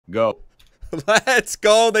Go. Let's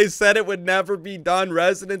go. They said it would never be done.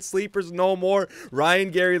 Resident Sleepers no more.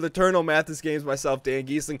 Ryan, Gary, Letourneau, MathasGames, myself, Dan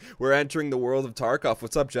Gheesling. We're entering the world of Tarkov.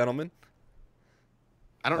 What's up, gentlemen?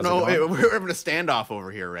 I don't know. We're having a standoff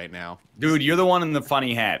over here right now. Dude, you're the one in the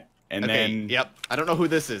funny hat. And Okay, then yep. I don't know who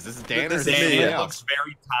this is. This is Dan or is This is this me, somebody yeah. looks else?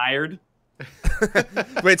 very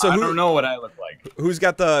tired. Wait, so I don't know what I look like. who's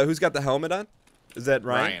got the helmet on? Is that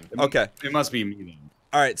Ryan? Okay. It must be me then.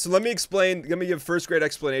 All right, so let me explain. Let me give first grade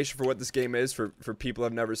explanation for what this game is for people who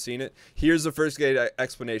have never seen it. Here's the first grade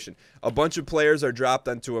explanation. A bunch of players are dropped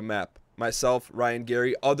onto a map. Myself, Ryan,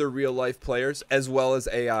 Gary, other real-life players, as well as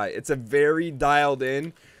AI. It's a very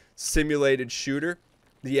dialed-in, simulated shooter.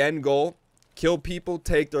 The end goal, kill people,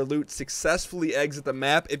 take their loot, successfully exit the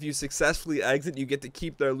map. If you successfully exit, you get to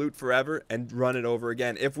keep their loot forever and run it over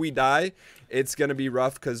again. If we die, it's going to be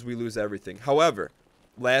rough because we lose everything. However,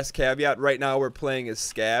 last caveat, right now we're playing as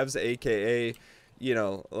scavs, aka, you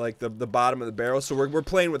know, like the bottom of the barrel. So we're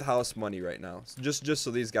playing with house money right now. So just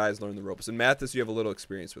so these guys learn the ropes. And Mathas, you have a little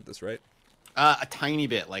experience with this, right? A tiny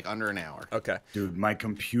bit, like under an hour. Okay. Dude, my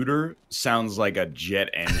computer sounds like a jet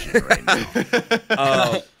engine right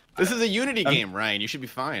now. This is a Unity game, Ryan. You should be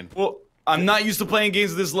fine. Well, I'm not used to playing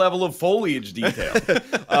games with this level of foliage detail.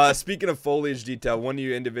 Speaking of foliage detail, one of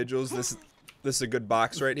you individuals, this is a good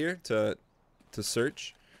box right here to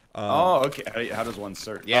search. Oh, okay. How does one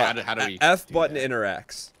search? Yeah, how do we F do button that?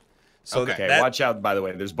 interacts. So Okay. Okay, watch out, by the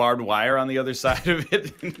way. There's barbed wire on the other side of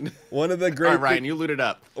it. one of the All great right, Ryan, you loot it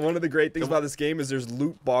up. one of the great things about this game is there's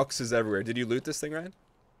loot boxes everywhere. Did you loot this thing, Ryan?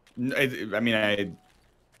 I mean,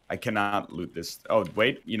 I cannot loot this. Oh,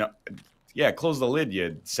 wait. You know, yeah, close the lid,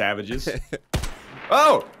 you savages.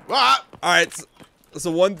 Oh! Ah! All right. So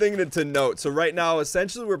one thing to note. So right now,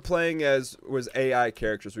 essentially, we're playing as AI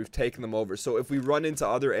characters. We've taken them over. So if we run into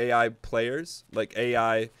other AI players, like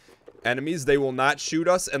AI enemies, they will not shoot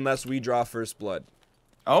us unless we draw first blood.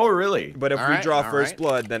 Oh, really? But if All we right, draw all first right.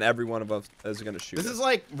 blood, then every one of us is going to shoot This us. is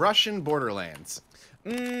like Russian Borderlands.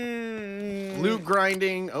 Loot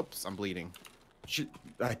grinding. Oops, I'm bleeding.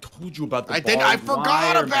 I told you about the I barbed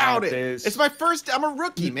forgot wire, about it. Mathis. It's my first. I'm a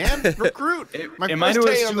rookie, man. Recruit. My Am I first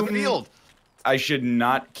to day on the assume field. I should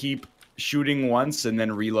not keep shooting once and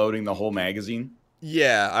then reloading the whole magazine?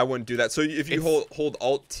 Yeah, I wouldn't do that. So if you hold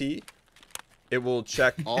Alt T, it will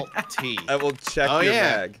check. Alt T. It will check Oh, your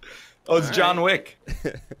yeah. mag. Oh, it's John Wick.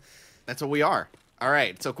 That's what we are. All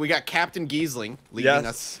right, so we got Captain Gheesling leading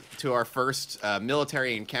us to our first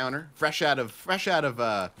military encounter, fresh out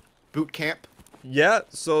of boot camp. Yeah.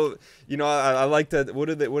 So you know, I like that. What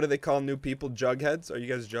do they call new people? Jugheads? Are you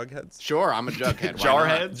guys jugheads? Sure, I'm a jughead.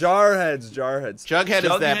 Why Jarhead? Jarheads. not? Jughead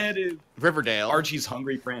is that Jughead is Riverdale. Archie's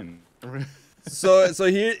hungry friend. So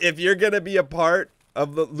here, if you're gonna be a part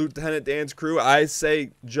of the Lieutenant Dan's crew, I say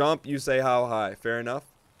jump. You say how high. Fair enough.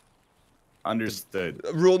 Understood.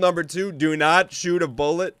 Rule number 2: do not shoot a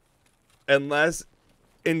bullet unless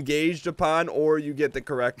engaged upon or you get the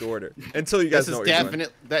correct order. Until you guys This know is what you're doing.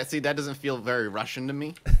 definite. That doesn't feel very Russian to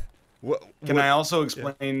me. Can I also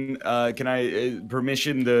explain? Can I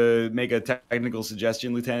permission to make a technical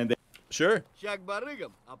suggestion, Lieutenant Dan? Sure.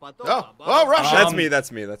 Oh, Russian.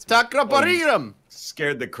 That's me. Takrapariram.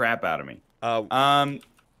 Scared the crap out of me.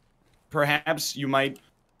 Perhaps you might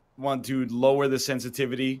want to lower the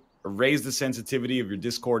sensitivity or raise the sensitivity of your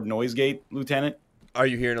Discord noise gate, Lieutenant. Are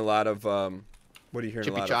you hearing a lot of what are you hearing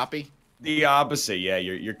a Chippy lot choppy. The opposite, yeah.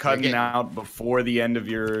 You're cutting out before the end of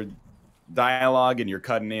your dialogue, and you're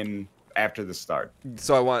cutting in after the start. of?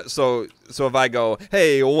 So I want so if I go,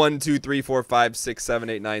 hey, 1, 2, 3, 4, 5, 6, 7,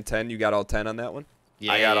 8, 9, 10, you got all 10 on that one?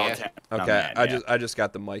 Yeah. I got all 10. on Okay, that, yeah. I just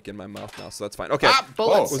got the mic in my mouth now, so that's fine. Okay. Ah,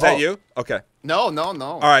 bullets. Was that you? Okay. No.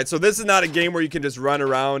 All right, so this is not a game where you can just run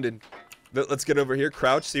around and let's get over here,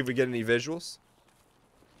 crouch, see if we get any visuals.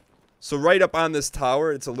 So right up on this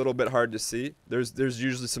tower, it's a little bit hard to see. There's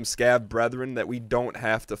usually some scav brethren that we don't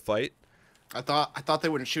have to fight. I thought they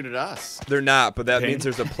wouldn't shoot at us. They're not, but that Okay. means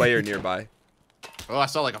there's a player nearby. Oh, I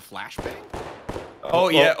saw like a flashbang. Oh,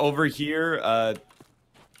 yeah, over here.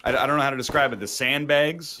 I don't know how to describe it. The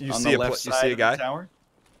sandbags You on see the a left you side see a of guy? the tower.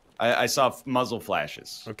 I saw muzzle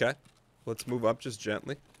flashes. Okay. Let's move up just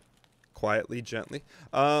gently. Quietly, gently.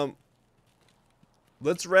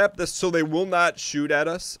 Let's wrap this so they will not shoot at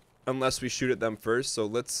us unless we shoot at them first.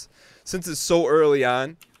 So since it's so early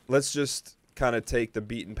on, let's just kind of take the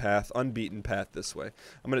unbeaten path this way.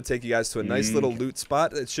 I'm going to take you guys to a nice little loot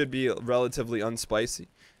spot. It should be relatively unspicy.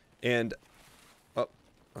 And, oh,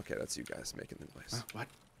 okay, that's you guys making the noise. What?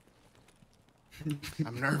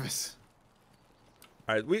 I'm nervous.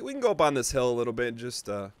 All right, we can go up on this hill a little bit and just,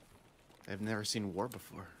 I've never seen war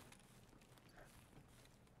before.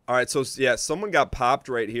 All right, so yeah, someone got popped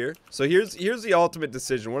right here. So here's the ultimate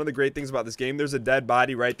decision. One of the great things about this game, there's a dead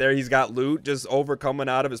body right there. He's got loot just coming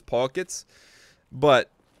out of his pockets. But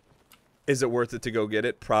is it worth it to go get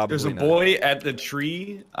it? Probably not. There's a boy at the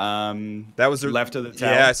tree. That was their, left of the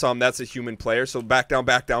tower. Yeah, I saw him. That's a human player. So back down,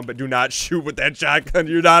 but do not shoot with that shotgun.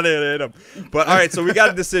 You're not gonna hit him. But all right, so we got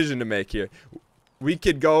a decision to make here. We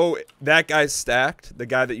could go. That guy's stacked. The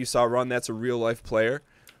guy that you saw run, that's a real life player.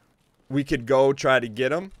 We could go try to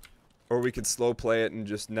get him, or we could slow play it and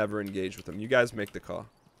just never engage with him. You guys make the call.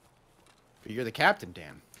 But you're the captain,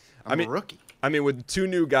 Dan. I'm a rookie. I mean, with 2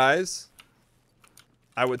 new guys,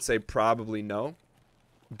 I would say probably no.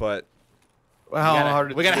 But Well,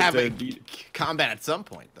 we gotta have a combat at some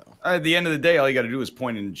point, though. At the end of the day, all you got to do is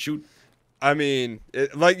point and shoot. I mean,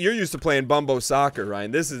 like you're used to playing bumbo soccer,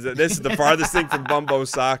 Ryan. This is the farthest thing from bumbo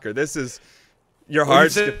soccer. This is your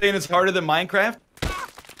heart. Are you saying it's harder than Minecraft?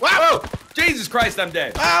 Wow! Jesus Christ, I'm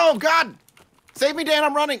dead. Oh God! Save me, Dan.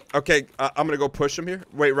 I'm running. Okay, I'm gonna go push him here.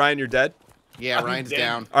 Wait, Ryan, you're dead. Yeah, Ryan's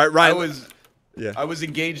down. All right, Ryan. I was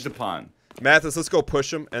engaged upon. Mathas, let's go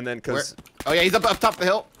push him, and then because. Oh yeah, he's up top of the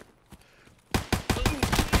hill.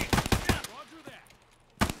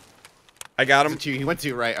 I got him. He went to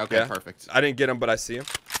you, right? Okay, Yeah. perfect. I didn't get him, but I see him.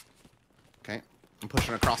 Okay, I'm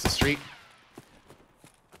pushing across the street.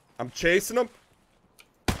 I'm chasing him.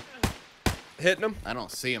 Hitting him. I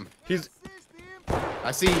don't see him. He's.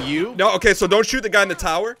 I see you. No, okay, so don't shoot the guy in the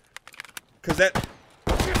tower. Because that.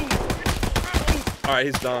 Alright,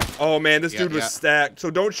 he's done. Oh man, this dude was stacked.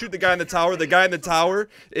 So don't shoot the guy in the tower. The guy in the tower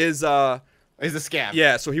is He's a scab.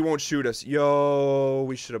 Yeah, so he won't shoot us. Yo,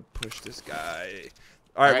 we should have pushed this guy.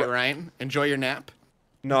 Alright, Ryan, enjoy your nap.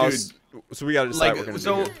 No, Dude, so we gotta decide what we're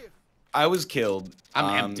gonna do here. I was killed.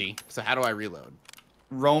 I'm empty. So how do I reload?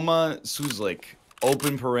 Roma Suzlik,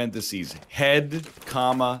 open parentheses, head,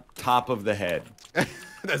 comma, top of the head.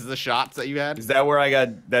 That's the shots that you had? Is that where I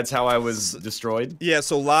got, that's how I was destroyed? Yeah,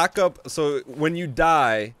 so lock up, so when you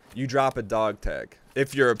die, you drop a dog tag.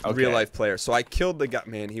 If you're a real life player. So I killed the guy,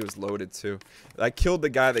 man, he was loaded too. I killed the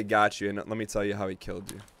guy that got you, and let me tell you how he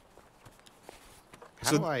killed you.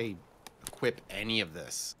 How do I equip any of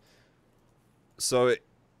this? So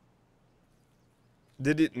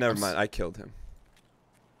never mind, I killed him.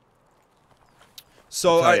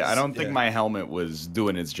 So I don't think my helmet was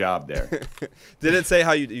doing its job there. Did it say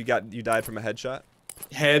how you died from a headshot?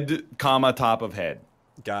 Head, comma, top of head.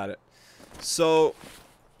 Got it. So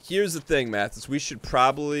here's the thing, Mathis. We should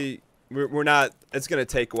probably we're not. It's gonna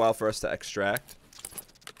take a while for us to extract.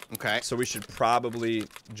 Okay. So we should probably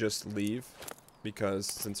just leave, because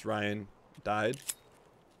since Ryan died,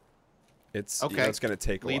 it's okay. You know, it's gonna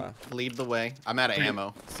take a while. Lead the way. I'm out of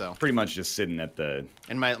ammo, so Pretty much just sitting at the.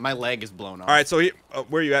 And my leg is blown off. All right. So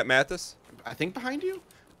where are you at, Mathis? I think behind you.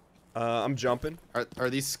 I'm jumping. Are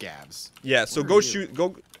these scabs? Yeah. So go shoot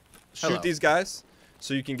these guys,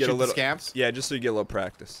 so you can get a little scabs. Yeah, just so you get a little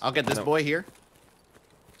practice. I'll get this boy here.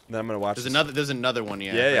 Then I'm gonna watch. There's another one.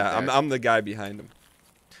 Yeah. Yeah. Right I'm the guy behind him.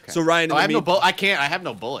 Okay. So Ryan, I have no I have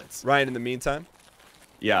no bullets. Ryan, in the meantime,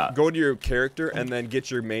 Yeah. go to your character and then get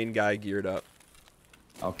your main guy geared up.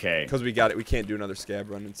 Okay. Because we got it. We can't do another scab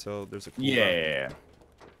run until there's a cooldown.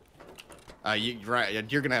 Yeah.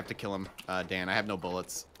 You're gonna have to kill him, Dan. I have no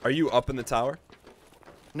bullets. Are you up in the tower?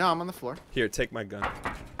 No, I'm on the floor. Here, take my gun.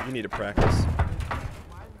 You need to practice.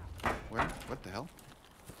 Where? What the hell?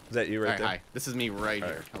 Is that you right there? Hi. This is me right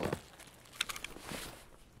here. Hello.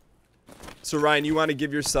 So Ryan, you want to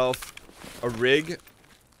give yourself a rig,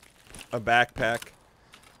 a backpack,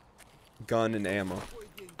 gun, and ammo.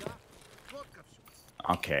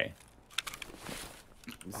 Okay.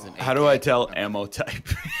 This is How do I tell ammo type?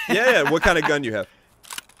 Yeah. What kind of gun you have?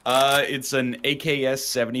 It's an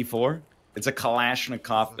AKS-74. It's a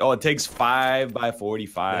Kalashnikov. Oh, it takes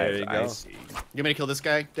 5x45. There you go. I see. You want me to kill this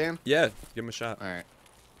guy, Dan? Yeah, give him a shot. All right.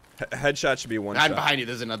 Headshot should be one I'm shot. behind you.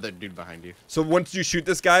 There's another dude behind you. So once you shoot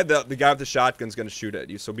this guy, the guy with the shotgun's gonna shoot at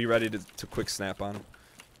you. So be ready to quick snap on him.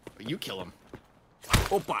 You kill him.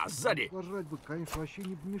 Опа, сзади! Сажать бы, конечно, вообще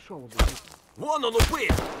не помешало бы. Вон он упырь!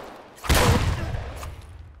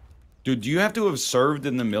 Dude, do you have to have served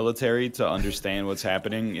in the military to understand what's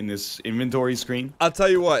happening in this inventory screen? I'll tell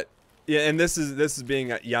you what. Yeah, and this is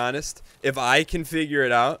being honest. If I can figure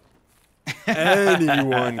it out,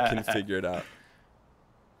 anyone can figure it out.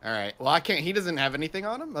 All right. Well, I can't. He doesn't have anything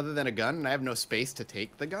on him other than a gun, and I have no space to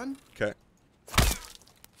take the gun. Okay.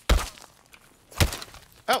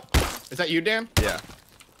 Oh, is that you, Dan? Yeah.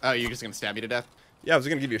 Oh, you're just gonna stab me to death? Yeah, I was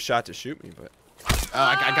gonna give you a shot to shoot me, but. Oh,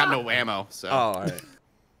 I got no ammo. So. Oh, all right.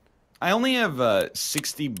 I only have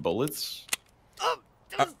 60 bullets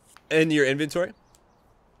In your inventory?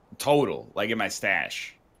 total, like in my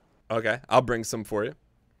stash. Okay, I'll bring some for you.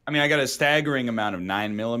 I mean, I got a staggering amount of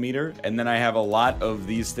 9mm, and then I have a lot of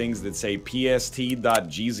these things that say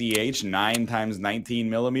PST.GZH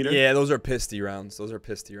 9x19mm. Yeah, those are pisty rounds.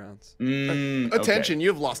 Attention, you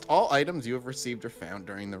have lost all items you have received or found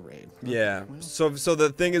during the raid. Yeah. So the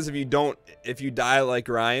thing is, if you die like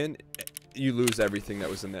Ryan, you lose everything that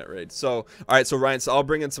was in that raid. So, all right, so Ryan, so I'll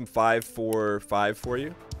bring in some 545 for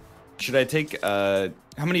you. Should I take how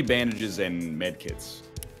many bandages and med kits?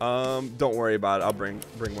 Don't worry about it. I'll bring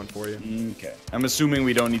one for you. Okay. I'm assuming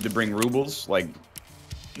we don't need to bring rubles. Like,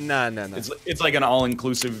 nah. It's like an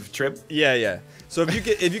all-inclusive trip. Yeah. So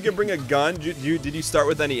if you can bring a gun, did you start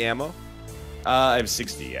with any ammo? I have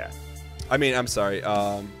 60. Yeah. I mean, I'm sorry.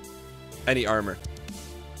 Any armor?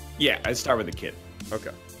 Yeah, I start with a kit. Okay.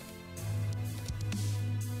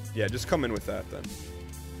 Yeah, just come in with that then.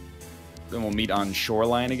 Then we'll meet on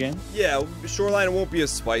Shoreline again. Yeah, Shoreline won't be as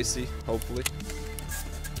spicy, hopefully.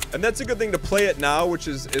 And that's a good thing to play it now, which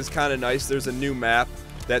is kind of nice. There's a new map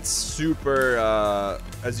that's super,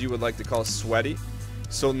 as you would like to call, sweaty.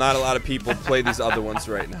 So not a lot of people play these other ones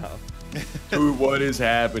right now. Dude, what is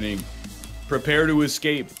happening? Prepare to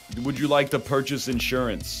escape. Would you like to purchase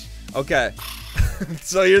insurance? Okay.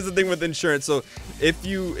 So here's the thing with insurance. So if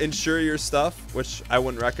you insure your stuff, which I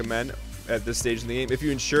wouldn't recommend at this stage in the game, if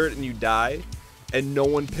you insure it and you die and no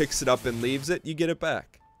one picks it up and leaves it, you get it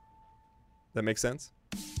back. That make sense?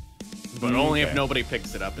 But only if nobody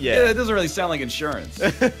picks it up. Yeah, that doesn't really sound like insurance.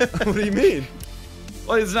 What do you mean?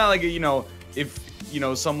 Well, it's not like, if,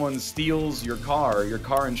 someone steals your car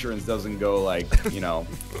insurance doesn't go like,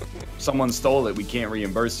 someone stole it, we can't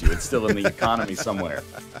reimburse you. It's still in the economy somewhere.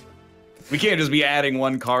 We can't just be adding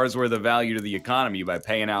one car's worth of value to the economy by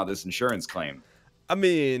paying out this insurance claim. I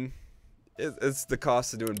mean, it's the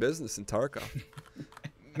cost of doing business in Tarkov.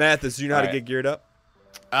 Mathas, do you know how to get geared up?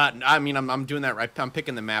 I mean, I'm doing that right. I'm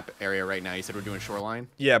picking the map area right now. You said we're doing Shoreline?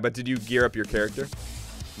 Yeah, but did you gear up your character?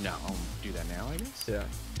 No, I'll do that now, I guess. Yeah.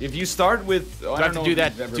 If you start with... Do I have to do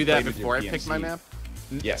that before I pick my map?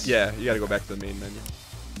 Yes. Yeah, you gotta go back to the main menu.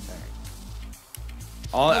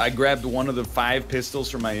 I grabbed one of the 5 pistols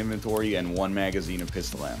from my inventory and 1 magazine of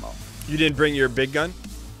pistol ammo. You didn't bring your big gun?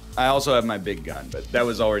 I also have my big gun, but that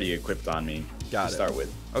was already equipped on me to start with.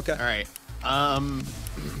 Okay. All right.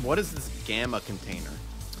 What is this gamma container?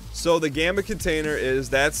 So the gamma container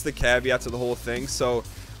that's the caveat to the whole thing. So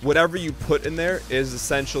whatever you put in there is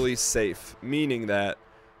essentially safe, meaning that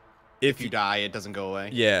if you die, it doesn't go away?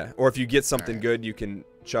 Yeah, or if you get something good, you can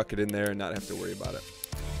chuck it in there and not have to worry about it.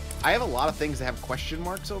 I have a lot of things that have question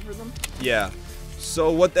marks over them. Yeah.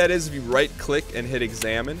 So what that is, if you right-click and hit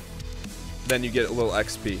examine, then you get a little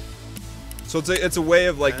XP. So it's a way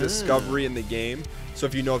of like discovery in the game. So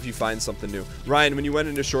if you find something new. Ryan, when you went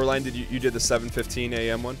into Shoreline, you did the 7:15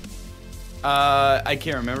 a.m. one? I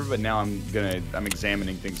can't remember, but now I'm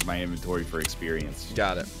examining things in my inventory for experience.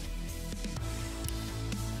 Got it.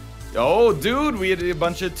 Oh, dude, we had a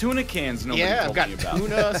bunch of tuna cans. I've got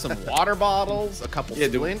tuna, some water bottles, a couple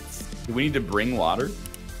splints. Do we need to bring water?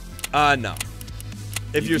 No.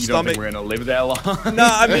 If your you stomach, don't think we're gonna live that long? No,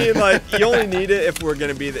 I mean like you only need it if we're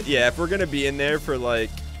gonna be if we're gonna be in there for like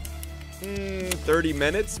 30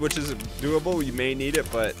 minutes, which is doable. You may need it,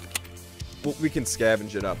 but we can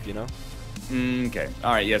scavenge it up, Okay.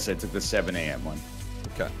 All right. Yes, I took the 7 a.m. one.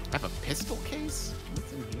 Okay. I have a pistol case.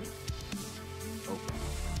 What's in here?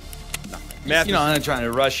 I'm not trying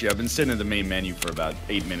to rush you. I've been sitting at the main menu for about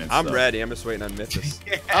 8 minutes. I'm ready. I'm just waiting on Mythos.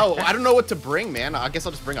 Oh, I don't know what to bring, man. I guess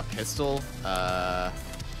I'll just bring a pistol. I'll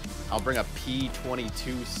bring a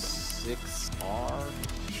P226R.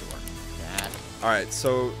 Sure. That. All right.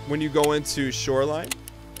 So when you go into Shoreline,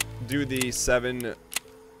 do the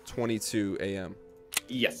 7:22 a.m.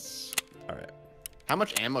 Yes. All right. How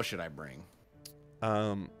much ammo should I bring?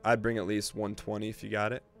 I'd bring at least 120 if you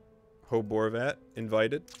got it. Hoborvat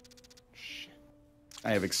invited.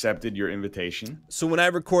 I have accepted your invitation. So when I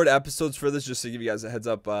record episodes for this, just to give you guys a heads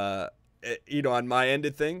up, on my end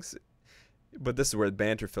of things, but this is where the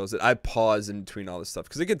banter fills it. I pause in between all this stuff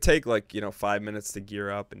because it could take 5 minutes to gear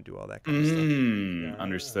up and do all that kind of stuff. Yeah.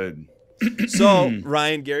 Understood. So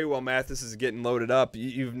Ryan, Gary, while Mathas is getting loaded up,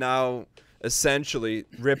 you've now essentially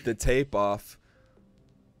ripped the tape off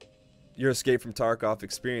your Escape from Tarkov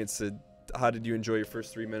experience. How did you enjoy your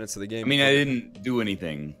first 3 minutes of the game? I mean, I didn't do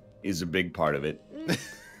anything. Is a big part of it.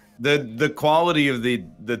 The quality of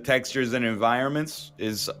the textures and environments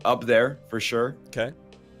is up there for sure. Okay.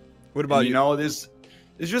 What about you? There's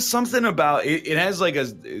just something about it. It has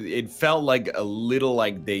it felt like a little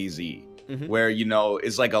like DayZ. where, you know,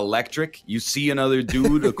 it's like electric. You see another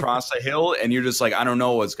dude across a hill, and you're just like, I don't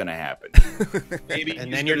know what's gonna happen. Maybe And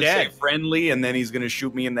he's then you're gonna say dead. friendly, and then he's gonna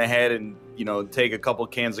shoot me in the head and, you know, take a couple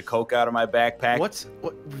cans of Coke out of my backpack.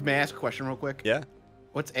 May I ask a question real quick? Yeah.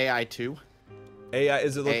 What's AI2? AI,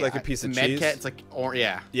 does it look like a piece of cheese? Medkit. It's like, or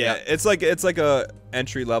yeah. Yeah, it's like a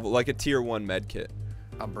entry level, like a tier 1 med kit.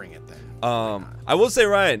 I'll bring it then. I will say,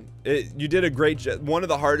 Ryan, you did a great job. One of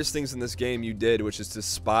the hardest things in this game you did, which is to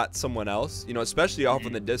spot someone else, you know, especially off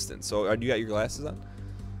in the distance. So, you got your glasses on?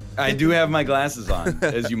 I do have my glasses on,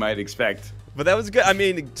 as you might expect. But that was good. I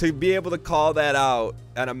mean, to be able to call that out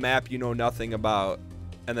on a map you know nothing about,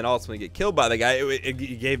 and then ultimately get killed by the guy, it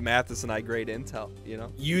gave Mathas and I great intel, you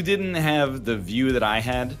know? You didn't have the view that I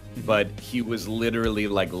had, but he was literally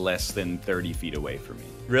like less than 30 feet away from me.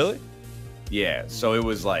 Really? Yeah, so it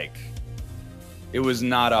was like, it was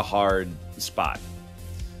not a hard spot.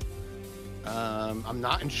 I'm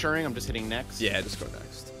not insuring. I'm just hitting next. Yeah, just go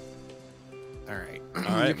next. All right. All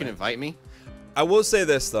right, You can man. invite me. I will say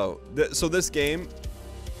this, though. So this game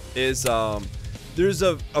is, there's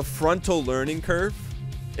a frontal learning curve,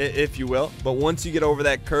 if you will. But once you get over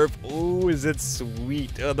that curve, ooh, is it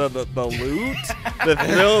sweet. The loot, the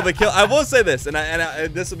thrill, the kill. I will say this, and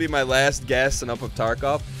this will be my last guess and up of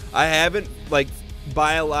Tarkov. I haven't, like,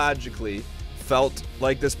 biologically felt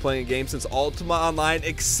like this playing a game since Ultima Online,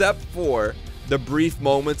 except for the brief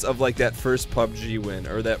moments of, like, that first PUBG win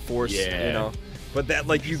or that force, you know. But that,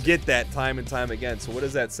 like, you get that time and time again. So what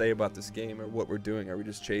does that say about this game or what we're doing? Are we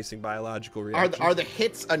just chasing biological reactions? Are the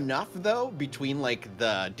hits enough though between like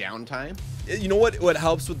the downtime? You know what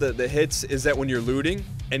helps with the hits is that when you're looting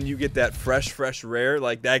and you get that fresh rare,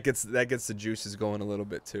 like that gets the juices going a little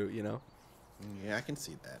bit too, you know? Yeah, I can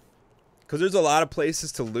see that. Because there's a lot of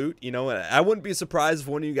places to loot, you know, and I wouldn't be surprised if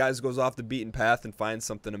one of you guys goes off the beaten path and finds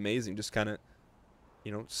something amazing, just kind of,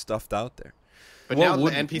 you know, stuffed out there. But now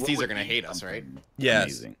the NPCs are gonna hate us, right? Yes.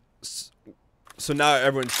 Amazing. So now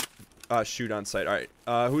everyone's shoot on site. All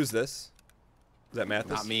right, who's this? Is that Mathas?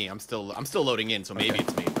 Not me. I'm still loading in, so maybe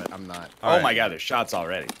it's me, but I'm not. All right. My God, there's shots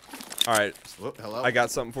already. All right, Whoop, hello. I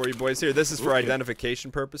got something for you boys here. This is for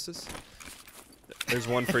identification purposes. There's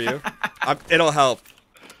one for you. It'll help.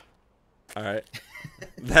 All right.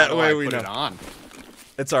 That way we put know. it on.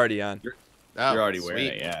 It's already on. You're Oh, already sweet. wearing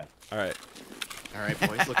it, yeah. All right. All right,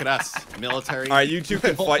 boys, look at us, military. All right, you two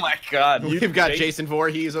can Oh fight. my God. We've got Jason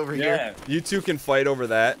Voorhees over Yeah. here. You two can fight over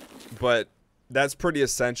that, but that's pretty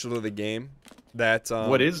essential to the game. That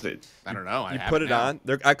What is it? I don't know. you put it on.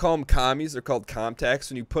 I call them commies. They're called comtacs.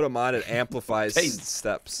 When you put them on, it amplifies Hey.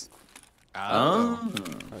 steps. Oh.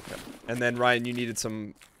 Okay. And then Ryan, you needed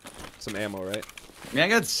some ammo, right? I mean, I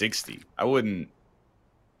got 60. I wouldn't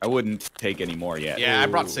take any more yet. Yeah, I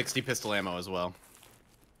brought Ooh. 60 pistol ammo as well.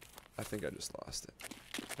 I think I just lost it.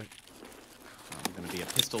 I'm gonna be a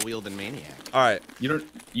pistol wielding maniac. All right. You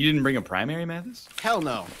didn't bring a primary, Mathas? Hell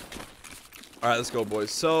no. All right, let's go, boys.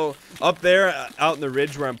 So up there, out in the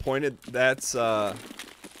ridge where I'm pointed, that's the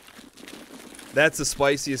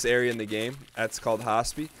spiciest area in the game. That's called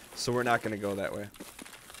Hospi. So we're not gonna go that way.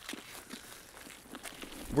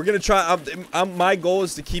 We're gonna try. My goal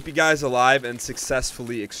is to keep you guys alive and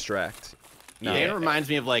successfully extract. Yeah, it reminds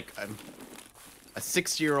me of like a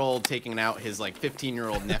 6-year-old taking out his like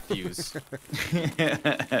 15-year-old nephews.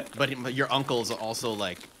 But your uncle's also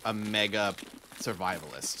like a mega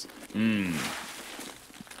survivalist.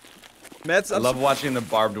 Matt's, I love watching the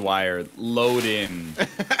barbed wire load in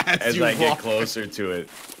as you I get walk. closer to it.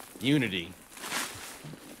 Unity.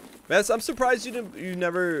 Matt's, I'm surprised you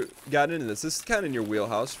never got into this. This is kind of in your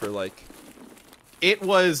wheelhouse for like. It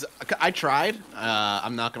was. I tried.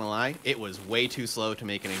 I'm not gonna lie. It was way too slow to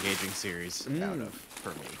make an engaging series out of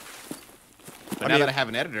for me. But now that I have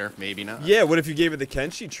an editor, maybe not. Yeah. What if you gave it the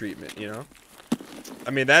Kenshi treatment? You know.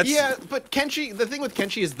 I mean that's. Yeah, but Kenshi. The thing with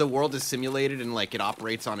Kenshi is the world is simulated and like it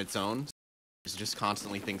operates on its own. There's just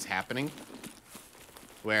constantly things happening.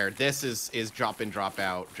 Where this is drop in, drop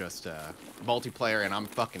out, just multiplayer, and I'm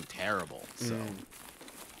fucking terrible. So.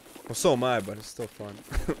 Well, so am I, but it's still fun.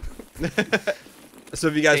 So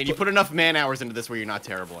have you guys? And you put enough man hours into this where you're not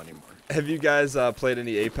terrible anymore. Have you guys played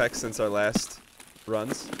any Apex since our last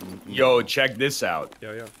runs? Yo, check this out.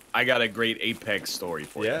 Yo. I got a great Apex story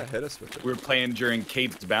for you. Yeah, hit us with it. We were playing during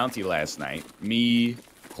Kate's Bounty last night. Me,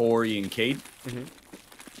 Corey, and Kate.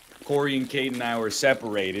 Corey and Kate and I were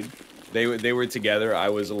separated. They were together. I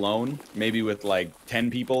was alone, maybe with like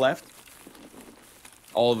 10 people left.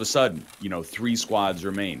 All of a sudden, 3 squads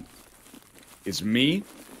remain. It's me,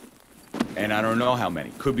 and I don't know how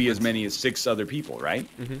many. Could be as many as 6 other people, right?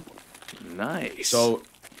 Nice. So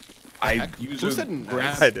I use Who a said nice?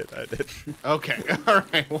 grapple. I did. Okay. All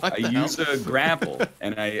right. What I the hell? use a grapple,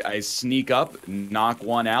 and I sneak up, knock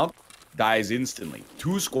one out, dies instantly.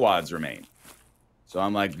 2 squads remain. So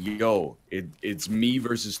I'm like, yo, it's me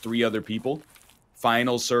versus 3 other people.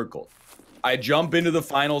 Final circle. I jump into the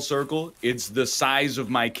final circle. It's the size of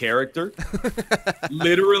my character.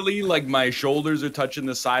 Literally, like my shoulders are touching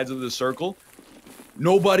the sides of the circle.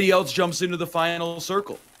 Nobody else jumps into the final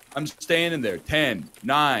circle. I'm standing there. 10,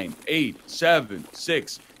 9, 8, 7,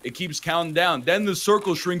 6. It keeps counting down. Then the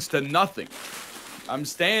circle shrinks to nothing. I'm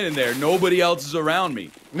standing there. Nobody else is around me.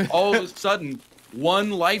 All of a sudden, one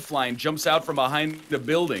lifeline jumps out from behind the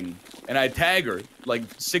building, and I tag her. Like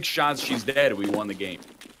 6 shots, she's dead. We won the game.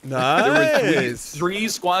 There were Nice. 3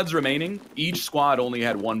 squads remaining. Each squad only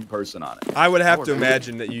had 1 person on it. I would have to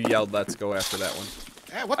imagine that you yelled "Let's go" after that one.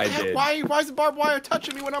 Eh, what the I heck? did. Why is the barbed wire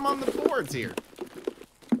touching me when I'm on the boards here?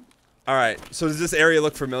 All right. So does this area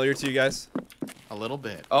look familiar to you guys? A little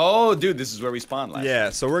bit. Oh, dude, this is where we spawned last. Yeah.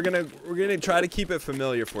 So we're gonna try to keep it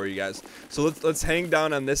familiar for you guys. So let's hang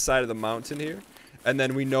down on this side of the mountain here, and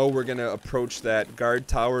then we know we're gonna approach that guard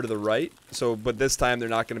tower to the right. So, but this time they're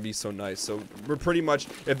not gonna be so nice. So we're pretty much,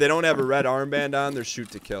 if they don't have a red armband on, they're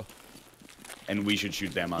shoot to kill. And we should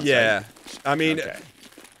shoot them on Yeah. sight. I mean, Okay.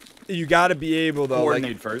 you got to be able to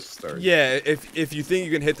Coordinate first. Or? Yeah, if you think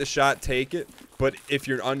you can hit the shot, take it. But if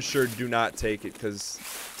you're unsure, do not take it, because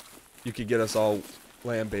you could get us all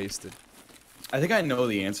lambasted. I think I know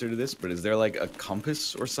the answer to this, but is there like a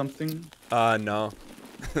compass or something? No.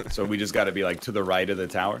 So we just got to be like to the right of the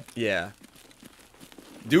tower? Yeah.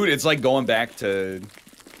 Dude, it's like going back to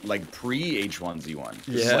like pre H1Z1.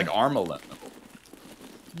 This is Yeah. like Arma level.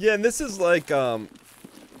 Yeah, and this is like,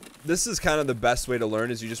 this is kind of the best way to learn,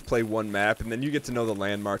 is you just play one map, and then you get to know the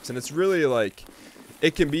landmarks. And it's really like,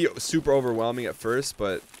 it can be super overwhelming at first,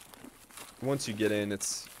 but once you get in,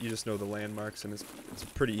 you just know the landmarks, and it's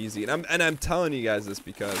pretty easy. And I'm telling you guys this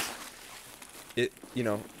because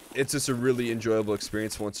it's just a really enjoyable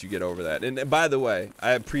experience once you get over that. And by the way,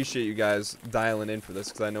 I appreciate you guys dialing in for this,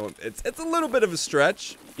 because I know it's a little bit of a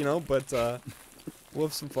stretch, but we'll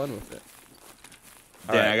have some fun with it.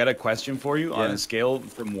 Dan, Alright. I got a question for you. On Yeah. a scale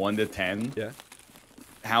from 1 to 10, Yeah.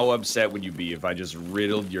 how upset would you be if I just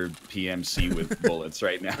riddled your PMC with bullets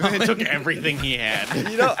right now? It took everything he had.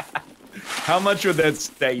 How much would that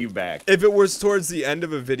set you back? If it was towards the end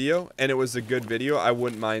of a video and it was a good video, I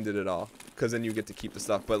wouldn't mind it at all, because then you get to keep the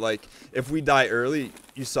stuff. But like, if we die early,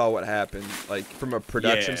 you saw what happened. Like, from a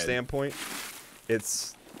production Yeah. standpoint,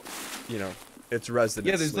 it's it's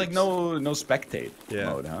resident. Yeah, there's like no spectate Yeah.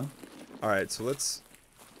 mode, huh? All right, so let's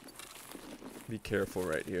be careful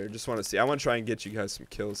right here. Just want to see. I want to try and get you guys some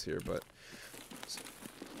kills here, but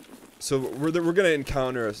so we're gonna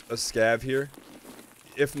encounter a scav here.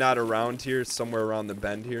 If not around here, somewhere around the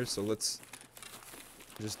bend here. So let's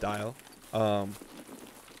just dial.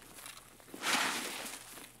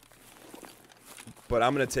 But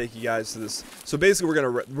I'm gonna take you guys to this. So basically,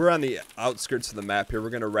 we're on the outskirts of the map here. We're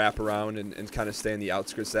gonna wrap around and kind of stay in the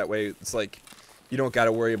outskirts. That way, it's like you don't got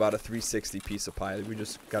to worry about a 360 piece of pie. We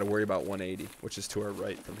just got to worry about 180, which is to our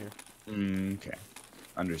right from here. Okay,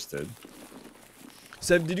 understood.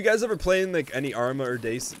 So, did you guys ever play in like any Arma or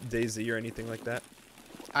DayZ or anything like that?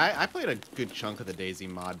 I played a good chunk of the DayZ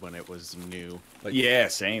mod when it was new. Like, Yeah,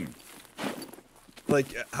 same. Like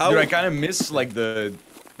how? Dude, I kind of miss like the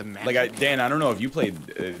magic. Dan, I don't know if you played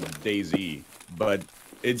DayZ, but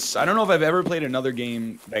I don't know if I've ever played another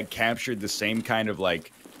game that captured the same kind of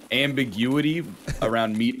like ambiguity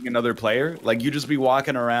around meeting another player. Like, you'd just be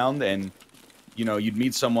walking around and you'd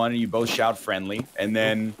meet someone and you both shout friendly, and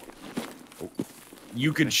then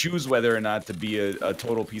you could choose whether or not to be a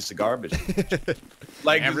total piece of garbage.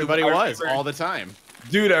 Like, Everybody I was remember- all the time.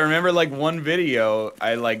 Dude, I remember like one video,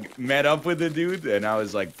 I like met up with a dude and I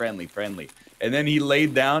was like friendly. And then he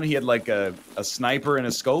laid down, he had like a sniper and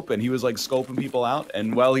a scope, and he was like scoping people out.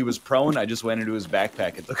 And while he was prone, I just went into his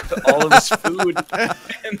backpack and took all of his food.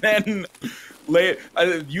 And then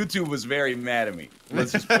YouTube was very mad at me.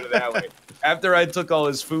 Let's just put it that way. After I took all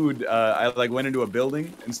his food, I like went into a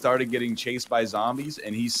building and started getting chased by zombies,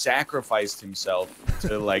 and he sacrificed himself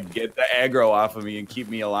to like get the aggro off of me and keep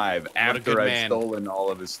me alive after I'd stolen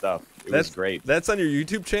all of his stuff. It was great. That's on your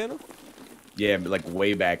YouTube channel? Yeah, but like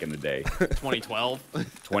way back in the day. 2012.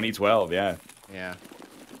 2012, yeah. Yeah.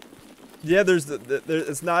 Yeah,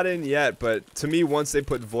 it's not in yet, but to me, once they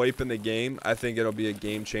put VoIP in the game, I think it'll be a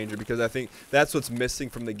game changer, because I think that's what's missing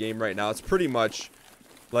from the game right now. It's pretty much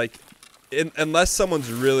like, unless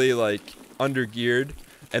someone's really like undergeared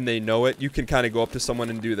and they know it, you can kind of go up to someone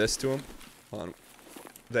and do this to them. Hold on. Is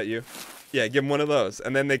that you? Yeah, give them one of those,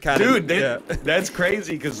 and then they kind of. Dude, that's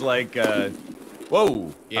crazy because like,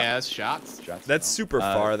 whoa. Yeah, it's shots. That's super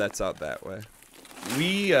far. That's out that way.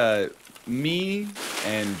 We, me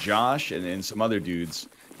and Josh and some other dudes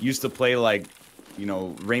used to play like, you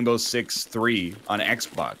know, Rainbow Six 3 on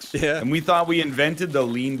Xbox. Yeah. And we thought we invented the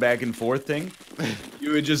lean back and forth thing.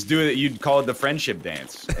 You would just do it. You'd call it the friendship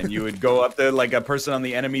dance, and you would go up to like a person on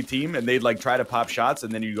the enemy team, and they'd like try to pop shots,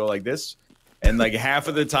 and then you'd go like this. And like half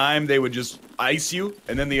of the time they would just ice you,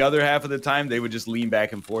 and then the other half of the time they would just lean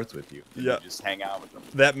back and forth with you. Yeah. Just hang out with them.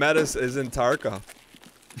 That Metas is in Tarkov.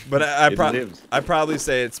 But I probably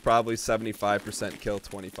say it's probably 75% kill,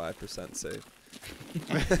 25% save.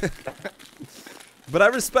 But I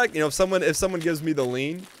respect, you know, if someone gives me the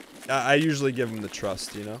lean, I usually give them the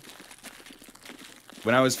trust, you know.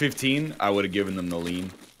 When I was 15, I would have given them the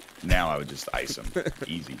lean. Now I would just ice them.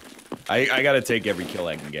 Easy. I gotta take every kill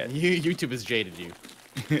I can get. YouTube has jaded you.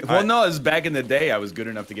 Well, no, it was back in the day. I was good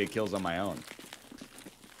enough to get kills on my own.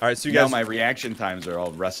 All right, so you Now guys, my reaction times are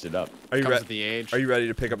all rusted up. are you Comes ready? with the age. Are you ready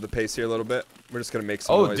to pick up the pace here a little bit? We're just gonna make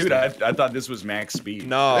some Oh, noise. dude, now. I thought this was max speed.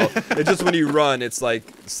 No, it's just when you run, it's like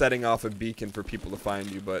setting off a beacon for people to find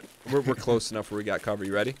you. But we're close enough where we got cover.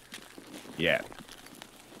 You ready? Yeah.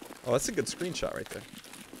 Oh, that's a good screenshot right there.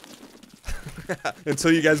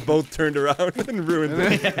 Until you guys both turned around and ruined the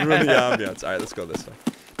ambiance. All right, let's go this way.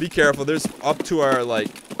 Be careful. There's up to our like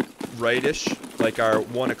rightish, like our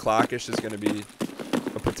 1 o'clock-ish is gonna be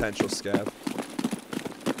a potential scav.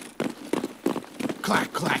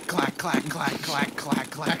 Clack, clack, clack, clack, clack, clack, clack,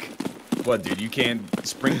 clack. What, dude? You can't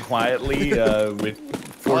sprint quietly with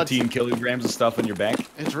 14 kilograms of stuff on your back?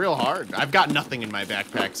 It's real hard. I've got nothing in my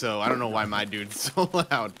backpack, so I don't know why my dude's so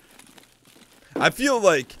loud. I feel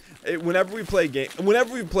like whenever we play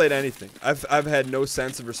whenever we played anything, I've had no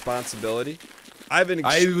sense of responsibility. I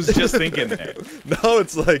was just thinking that. No,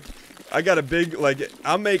 it's like I got a big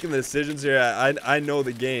I'm making the decisions here. I know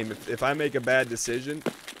the game. If I make a bad decision,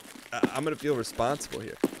 I'm gonna feel responsible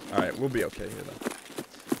here. All right, we'll be okay here though.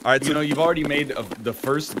 All right, so You know, you've already made the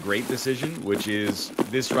first great decision, which is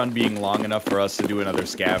this run being long enough for us to do another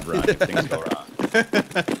scav run if things go wrong.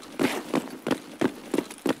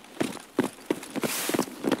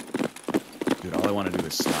 Dude, all I want to do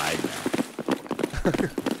is slide now.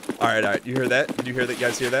 all right. You hear that? Did you hear that? You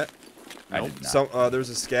guys hear that? I did not. So there's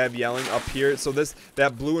a scav yelling up here. So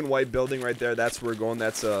that blue and white building right there, that's where we're going.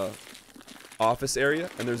 That's a office area,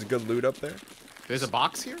 and there's a good loot up there. There's a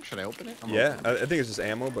box here. Should I open it? Yeah, I think it's just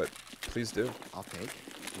ammo, but please do. I'll take.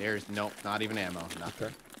 There's not even ammo. Nothing.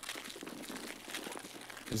 Okay.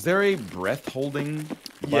 Is there a breath holding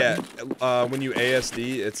button? Yeah, when you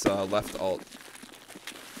ASD, it's left alt.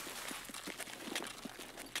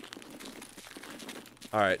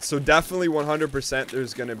 All right, so definitely 100%.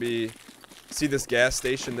 There's gonna be, see this gas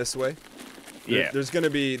station this way? Yeah. There's gonna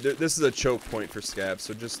be. This is a choke point for scabs,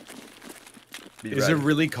 so just. Be Is ready. it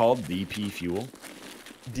really called DP fuel?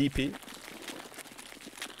 DP?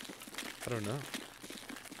 I don't know.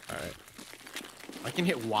 All right. I can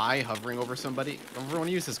hit Y hovering over somebody. Everyone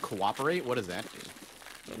uses cooperate. What does that do?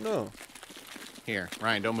 I don't know. Here,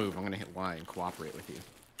 Ryan, don't move. I'm gonna hit Y and cooperate with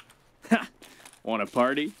you. Want a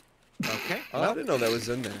party? Okay. Oh, I didn't know that was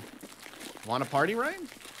in there. Want a party, Ryan?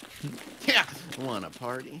 Yeah. Want a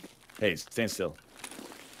party? Hey, stand still.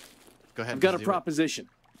 Go ahead. I've got a do it. proposition.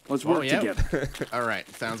 Let's Oh, work yeah. together. All right.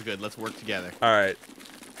 Sounds good. Let's work together. All right.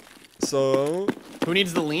 So Who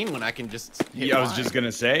needs the lean when I can just hit Yeah, I was Y? just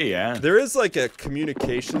gonna say, yeah. there is like a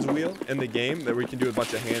communications wheel in the game that we can do a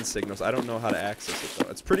bunch of hand signals. I don't know how to access it though.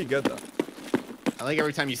 It's pretty good though. I like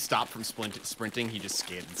every time you stop from sprinting, he just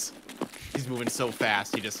skids. He's moving so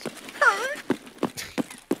fast, he just...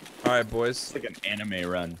 All right, boys. It's like an anime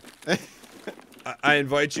run. I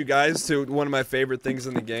invite you guys to one of my favorite things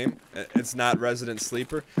in the game. It's not Resident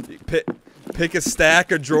Sleeper. Pick a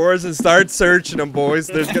stack of drawers and start searching them, boys.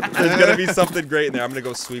 There's gonna be something great in there. I'm gonna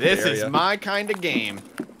go sweep This the area. is my kind of game.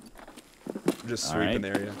 Just All sweeping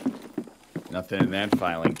right. the area. Nothing in that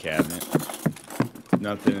filing cabinet.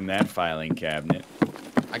 Nothing in that filing cabinet.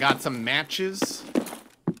 I got some matches,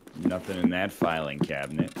 Nothing in that filing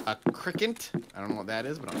cabinet. a cricket. I don't know what that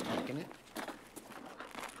is, but I'm taking it.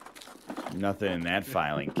 Nothing in that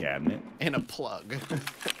filing cabinet. And a plug.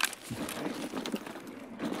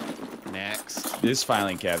 Next. This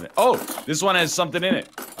filing cabinet. Oh, this one has something in it.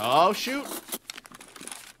 Oh, shoot.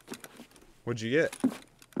 What'd you get?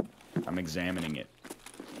 I'm examining it.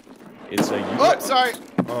 It's a. Oh, sorry.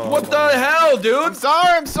 What the hell, I'm dude? sorry.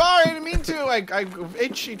 I'm sorry. I didn't mean to. I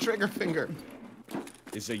itchy trigger finger.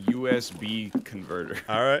 It's a USB converter.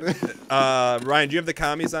 All right. Ryan, do you have the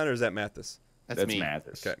commies on, or is that Mathis? That's me.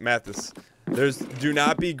 Mathis. Okay, Mathis. Do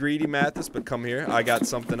not be greedy, Mathas, but come here. I got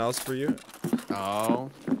something else for you. Oh.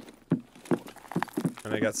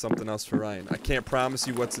 And I got something else for Ryan. I can't promise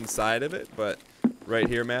you what's inside of it, but right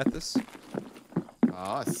here, Mathas.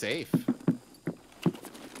 Oh, safe.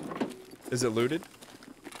 Is it looted?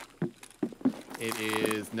 It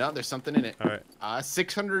is. No, there's something in it. All right.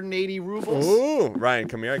 680 rubles. Ooh, Ryan,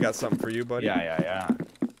 come here. I got something for you, buddy. Yeah.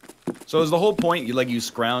 So is the whole point you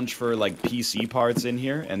scrounge for like PC parts in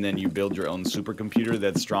here, and then you build your own supercomputer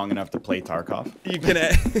that's strong enough to play Tarkov? You can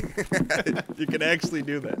you can actually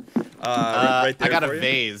do that. Right there I got for a you.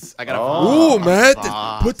 vase. I got a. Ooh, Matt,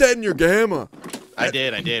 vase. put that in your gamma. I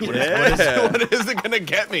did. Yeah. What is it gonna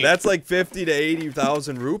get me? That's like 50 to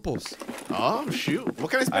 80,000 rubles. Oh shoot!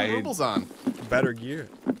 What can I spend rubles on? Better gear.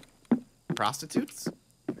 Prostitutes?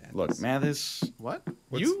 Look, Mathas, What?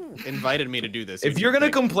 You invited me to do this. if YouTube you're gonna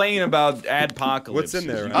thing. complain about Adpocalypse, What's in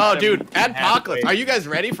there, you Ryan? Oh, dude, have Adpocalypse. to- Are you guys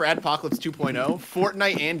ready for Adpocalypse 2.0?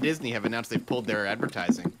 Fortnite and Disney have announced they've pulled their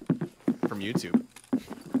advertising from YouTube.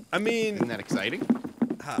 I mean, Isn't that exciting?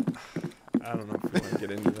 I don't know if we want to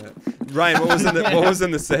get into that. Ryan, what was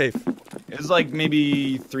in the safe? It's like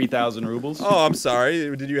maybe 3,000 rubles. Oh, I'm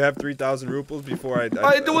sorry. Did you have 3,000 rubles before I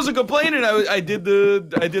wasn't complaining. I did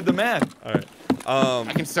the math. All right.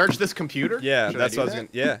 I can search this computer? Yeah, Should that's do what I was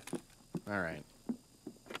that? gonna. Yeah. All right.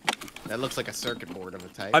 That looks like a circuit board of a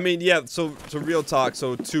type. I mean, yeah. So real talk.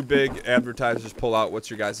 So two big advertisers pull out. What's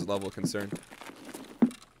your guys' level of concern?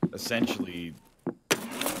 Essentially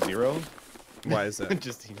 0. Why is that?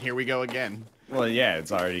 Just here we go again. Well, yeah,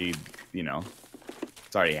 it's already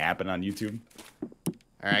it's already happened on YouTube.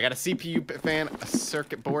 All right, I got a CPU fan, a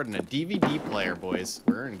circuit board, and a DVD player, boys.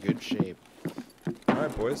 We're in good shape. All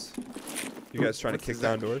right, boys. You guys trying to kick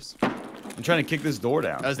down doors? I'm trying to kick this door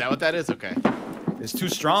down. Oh, is that what that is? Okay. It's too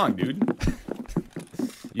strong, dude.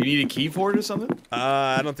 You need a key for it or something?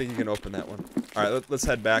 I don't think you can open that one. All right, let's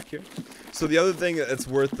head back here. So the other thing that's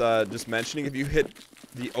worth just mentioning, if you hit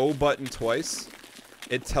the O button twice,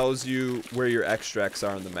 it tells you where your extracts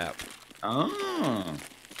are on the map. Oh.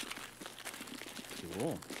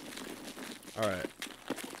 Cool. All right.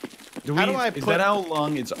 Is that how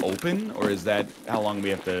long it's open, or is that how long we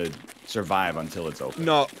have to survive until it's open?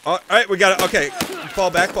 No. All right, we got it. Okay. Fall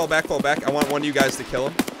back, fall back, fall back. I want one of you guys to kill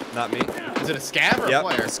him, not me. Is it a scab or a Yep,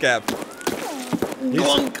 player? scab.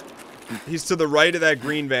 He's to the right of that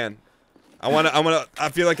green van. I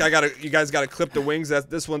feel like you guys gotta clip the wings.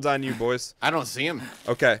 This one's on you, boys. I don't see him.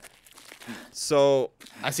 Okay. So,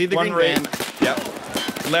 I see the One green van. yep.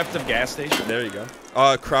 Left of gas station. There you go.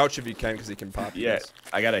 Crouch if you can, because he can pop you. Yeah,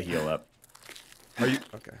 I gotta heal up. Are you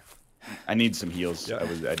okay? I need some heals. Yeah.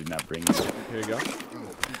 I did not bring these. Here you go.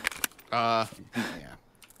 Yeah.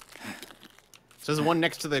 So is the one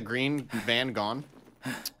next to the green van gone?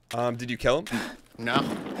 Did you kill him? No. I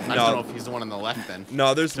just don't know if he's the one on the left then.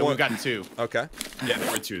 No, there's So one. we've got 2. Okay. Yeah,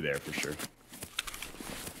 there were 2 there for sure.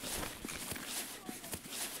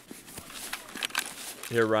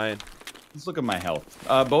 Here, Ryan. Let's look at my health.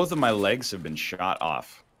 Both of my legs have been shot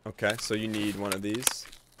off. Okay, so you need one of these.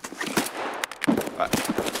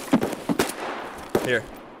 Here.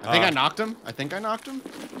 I think I knocked him.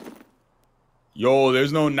 Yo,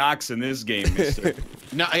 there's no knocks in this game, mister.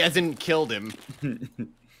 No, I didn't killed him.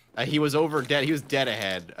 He was over dead. He was dead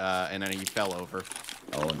ahead, and then he fell over.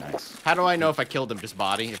 Oh, nice. How do I know if I killed him? Just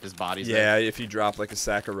body? If his body's Yeah, dead? if you drop like a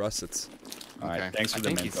sack of russets. All right, Okay. thanks for I the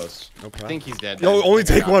think he's- Mentos. No I problem. think he's dead. No, then. only I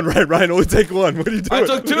think I take got one, him. right, Ryan? Only take one. What are you doing? I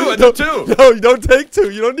took 2. I took 2. No, you don't take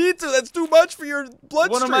 2. You don't need to. That's too much for your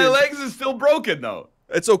bloodstream. One of my legs is still broken, though.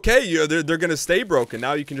 It's okay. They're gonna stay broken.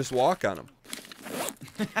 Now you can just walk on them.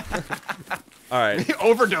 All right.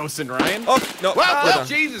 Overdosing, Ryan. Oh no. Well, hold on.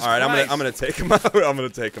 Jesus All right, Christ. I'm gonna take him out. I'm gonna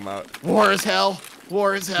take him out. War is hell.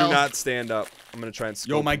 War is hell. Do not stand up. I'm gonna try and scope.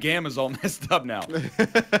 Yo, my gamma's all messed up now.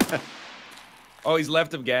 Oh, he's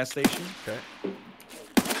left of gas station. Okay.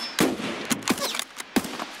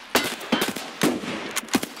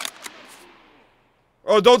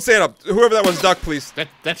 Oh, don't stand up. Whoever that was, duck, please.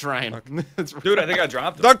 That's Ryan. That's Dude, I think I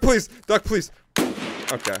dropped him. Duck, please. Duck, please.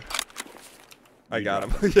 Okay. I got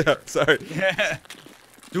him. Yeah, sorry.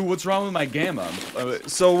 Dude, what's wrong with my gamma?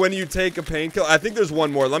 So when you take a painkiller, I think there's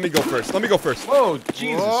one more. Let me go first. Whoa,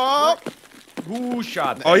 Jesus. Whoa. Who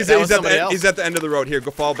shot that? Oh, he's That was at somebody the else. he's at the end of the road. Here,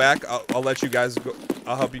 go fall back. I'll let you guys go.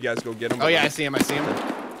 I'll help you guys go get him. Oh yeah, I see him.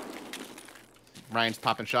 Ryan's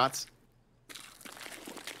popping shots.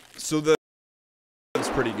 So the it's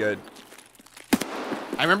pretty good.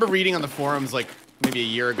 I remember reading on the forums like maybe a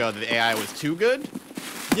year ago that the AI was too good.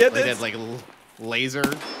 Yeah, Like, they had like laser.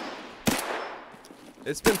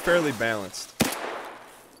 it's been fairly balanced.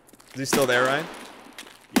 Is he still there, Ryan?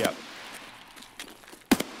 Yep.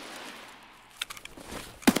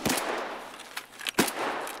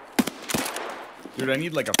 Dude, I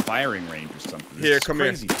need like a firing range or something. Here, This is come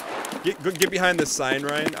crazy. here. Get behind this sign,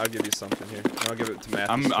 Ryan. I'll give you something here. And I'll give it to Matt.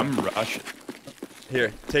 I'm rushing.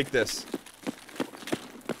 Here, take this.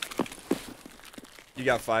 You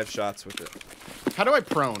got 5 shots with it. How do I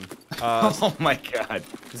prone? Oh my god.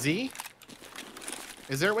 Z?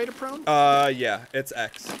 Is there a way to prone? Yeah, it's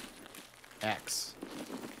X. X.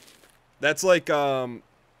 That's like the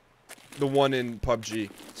one in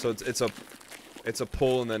PUBG. So it's a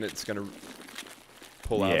pull and then it's gonna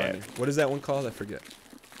pull out on you. What is that one called? I forget.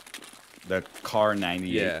 The Car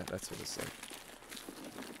 98. Yeah, that's what it's like.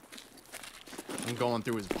 I'm going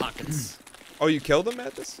through his pockets. Oh, you killed him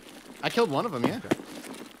at this? I killed one of them, yeah.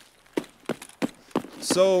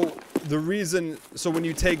 So the reason, when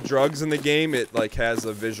you take drugs in the game, it like has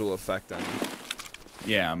a visual effect on you.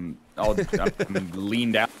 Yeah, I'm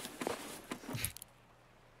leaned out.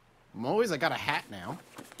 I got a hat now.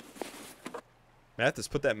 Mathas,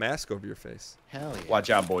 put that mask over your face. Hell yeah. Watch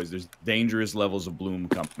out, boys. There's dangerous levels of bloom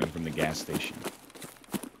coming from the gas station.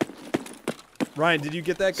 Ryan, did you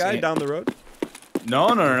get that guy down the road?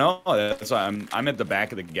 No. That's why I'm at the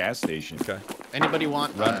back of the gas station. Okay. Anybody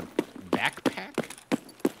want a backpack?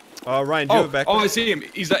 Ryan, do you have a backpack? Oh, I see him.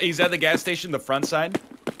 He's at the gas station, the front side.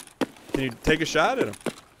 Can you take a shot at him?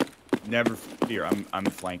 Never fear. I'm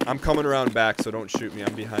flanking. I'm coming around back, so don't shoot me.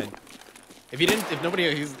 I'm behind. If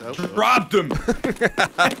nobody, Dropped him.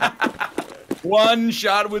 One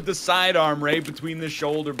shot with the sidearm right between the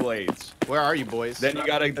shoulder blades. Where are you, boys? Then you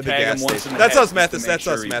gotta The tag gas him once station. in the That's head us, just to Mathas. make That's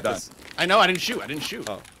sure us, he's Mathas. done. I know. I didn't shoot.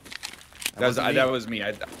 Oh. That was me.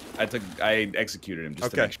 I executed him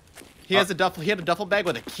just to make sure. He has a duffel. He had a duffel bag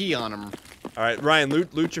with a key on him. All right, Ryan,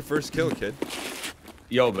 loot your first kill, kid.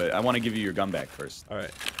 Yo, but I want to give you your gun back first. All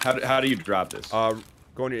right. How do you drop this? Go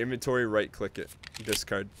in your inventory, right-click it,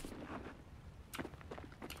 discard.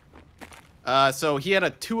 So he had a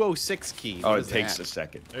 206 key. Oh, What it is takes that? a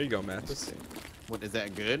second. There you go, Mathas. What is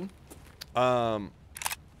that good? No,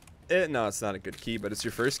 it's not a good key, but it's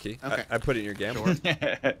your first key. Okay. I put it in your gamma.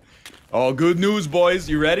 Oh, good news, boys.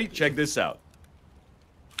 You ready? Check this out.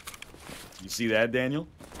 You see that, Daniel?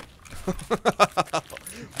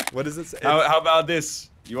 What does it say? How about this?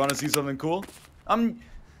 You want to see something cool? I'm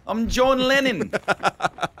John Lennon.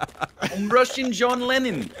 I'm Russian John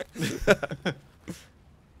Lennon.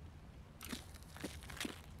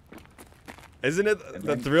 Isn't it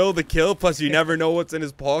the thrill of the kill? Plus, you never know what's in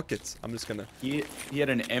his pockets. I'm just gonna. He had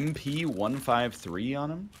an MP-153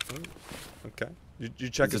 on him. Okay. You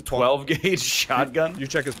check It's his a 12-gauge shotgun. You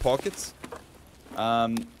check his pockets.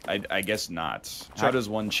 I guess not. How does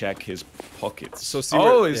one check his pockets? So see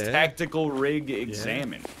his tactical rig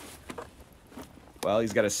examined. Well,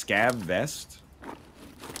 he's got a scav vest.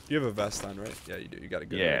 You have a vest on, right? Yeah, you do. You got a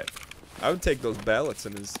good. Yeah. rig. I would take those ballots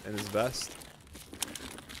in his vest.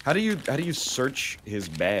 How do you search his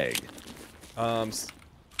bag?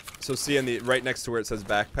 So see on the right next to where it says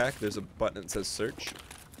backpack, there's a button that says search.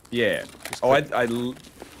 Yeah. Oh,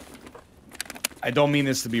 I don't mean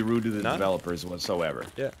this to be rude to the developers whatsoever.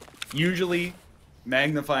 Yeah. Usually,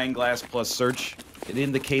 magnifying glass plus search, it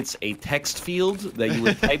indicates a text field that you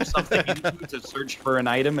would type something into to search for an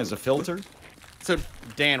item as a filter. So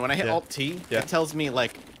Dan, when I hit Alt T, Yeah. it tells me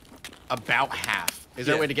like about half. Is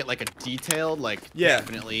there a way to get like a detailed, like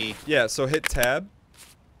definitely Yeah. So hit tab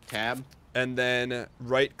tab? and then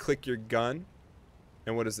right click your gun,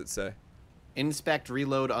 and what does it say? Inspect,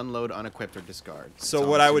 reload, unload, unequip, or discard. So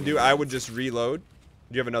what I would do, I would just reload.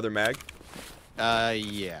 Do you have another mag?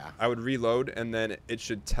 Yeah. I would reload, and then it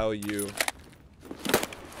should tell you.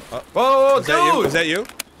 Whoa, Is that you? dude! Is that you?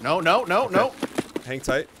 No. Hang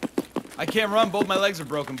tight. I can't run. Both my legs are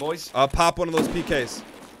broken, boys. Pop one of those PKs.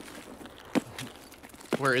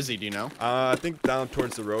 Where is he? Do you know? I think down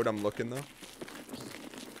towards the road. I'm looking though.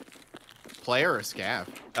 Player or scav?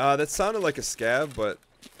 That sounded like a scav, but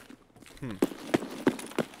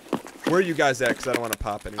where are you guys at? Because I don't want to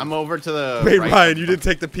pop anyone. I'm over to the. Wait, right. Ryan, you didn't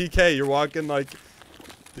take the PK. You're walking like.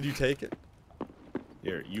 Did you take it?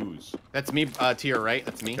 Here, use. That's me. To your right.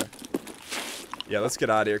 That's me. Okay. Yeah, let's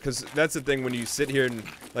get out of here. Because that's the thing when you sit here and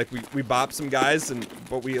like we bop some guys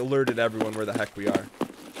but we alerted everyone where the heck we are.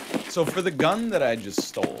 So for the gun that I just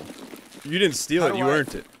stole, You didn't steal it. You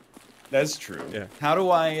earned it. that's true. Yeah. How do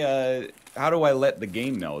I let the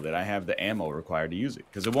game know that I have the ammo required to use it?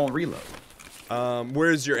 Because it won't reload.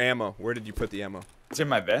 Where's your ammo? Where did you put the ammo? It's in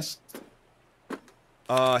my vest.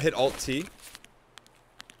 Hit Alt T.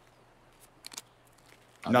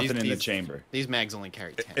 Nothing in the chamber. These mags only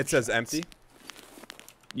carry 10. It says empty.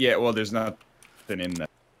 Yeah, well, there's nothing in the.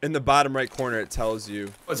 In the bottom right corner, it tells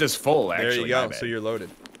you. Oh, it says full, actually. There you my go. bad. So you're loaded.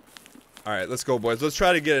 All right, let's go, boys. Let's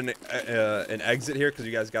try to get an exit here because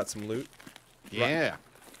you guys got some loot. Yeah.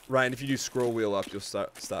 Ryan, if you do scroll wheel up, you'll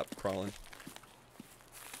stop crawling.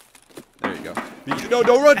 There you go. No,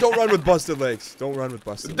 don't run with busted legs. Don't run with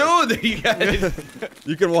busted legs. Dude, you guys.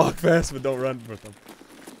 You can walk fast, but don't run with them.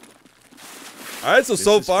 All right,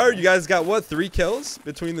 so far, you guys got what, 3 kills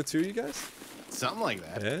between the two of you guys? Something like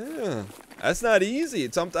that. Yeah. That's not easy.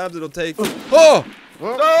 Sometimes it'll take... Oh!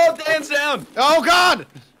 Oh, Dan's down. Oh, God!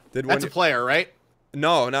 That's a player, right?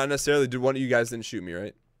 No, not necessarily. Did one of you guys didn't shoot me,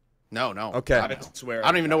 right? No. Okay. I swear. I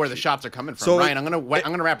don't even know where the shots are coming from. So Ryan, I'm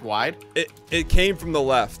gonna wrap wide. It came from the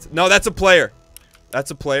left. No, that's a player. That's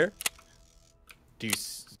a player. Do you?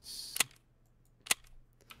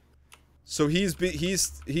 So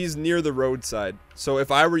he's near the roadside. So if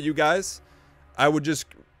I were you guys, I would just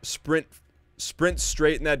sprint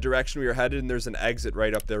straight in that direction where you're headed, and there's an exit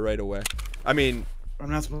right up there right away. I mean, I'm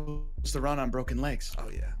not supposed to run on broken legs. oh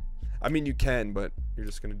yeah. I mean, you can, but you're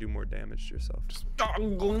just gonna do more damage to yourself. All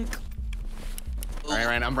right,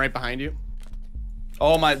 Ryan, I'm right behind you.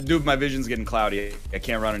 Oh my my vision's getting cloudy. I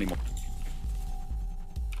can't run anymore.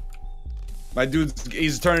 My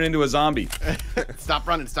he's turning into a zombie. Stop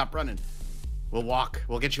running. We'll walk.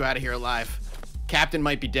 We'll get you out of here alive. Captain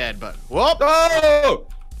might be dead, but whoop! Oh!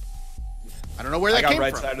 I don't know where that came from. I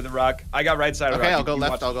got right side of the rock. I got right side of the rock. Okay, I'll go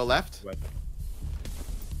left. I'll go left.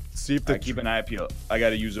 See if the keep an eye peeled. I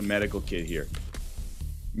gotta use a medical kit here.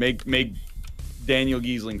 Make Daniel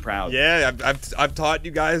Gheesling proud. Yeah, I've taught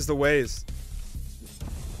you guys the ways.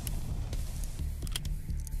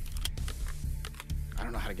 I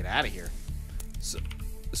don't know how to get out of here.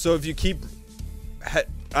 So if you keep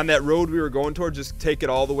on that road we were going toward, just take it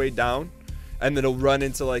all the way down, and then it'll run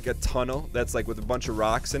into like a tunnel that's like with a bunch of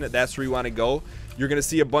rocks in it. That's where you want to go. You're gonna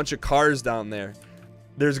see a bunch of cars down there.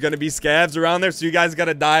 There's gonna be scavs around there, so you guys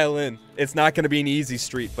gotta dial in. It's not gonna be an easy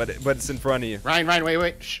street, but it's in front of you. Ryan,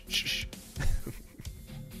 wait. Shh.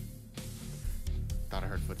 Thought I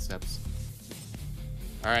heard footsteps.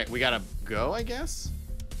 All right, we gotta go, I guess.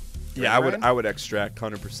 Yeah, Ryan? I would extract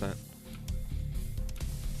 100%.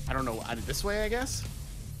 I don't know. This way, I guess.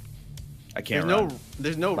 I can't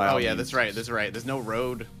There's no. By Oh all yeah, means. that's right. There's no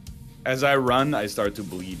road. As I run, I start to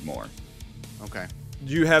bleed more. Okay.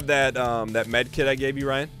 Do you have that that med kit I gave you,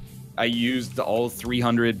 Ryan? I used all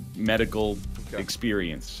 300 medical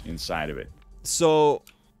experience inside of it. So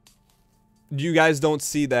you guys don't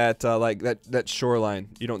see that like that shoreline.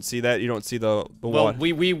 You don't see that. You don't see the Well, water.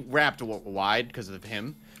 we wrapped wide because of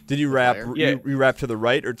him. Did you wrap? player. Yeah. You wrap to the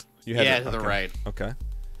right, or you had Yeah, it- to the okay. right. Okay.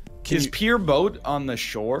 Is Pier Boat on the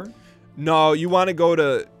shore? No, you want to go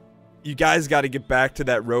to. You guys got to get back to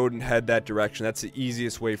that road and head that direction. That's the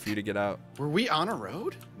easiest way for you to get out. Were we on a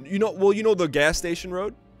road? You know, well, you know the gas station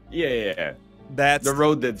road. Yeah. That's The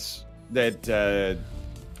road that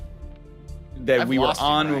I've we were lost you,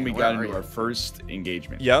 on Ryan. when we Where got are into you? our first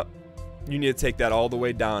engagement. Yep. You need to take that all the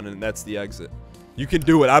way down, and that's the exit. You can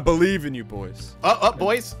do it. I believe in you, boys. Up,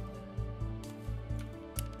 boys.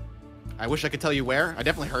 I wish I could tell you where. I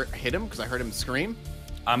definitely hit him because I heard him scream.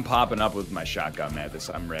 I'm popping up with my shotgun,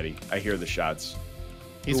 Mathas. I'm ready. I hear the shots.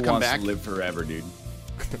 He's Who come wants back. to live forever, dude?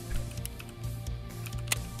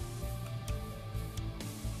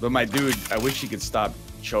 But my dude, I wish he could stop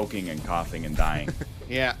choking and coughing and dying.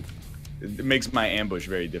 Yeah. It makes my ambush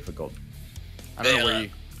very difficult. I don't know where you.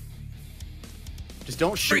 Just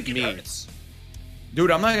don't shoot me.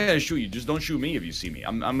 Dude, I'm not gonna shoot you. Just don't shoot me if you see me.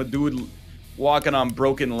 I'm a dude walking on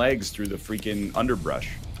broken legs through the freaking underbrush.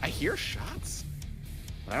 I hear shots,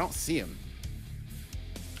 but I don't see him.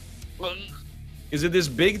 Is it this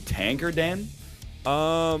big tanker, Dan?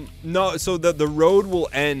 No. So the road will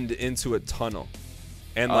end into a tunnel,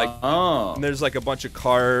 and like and there's like a bunch of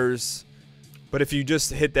cars. But if you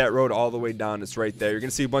just hit that road all the way down, it's right there. You're gonna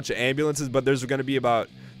see a bunch of ambulances, but there's gonna be about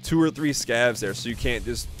 2 or 3 scavs there, so you can't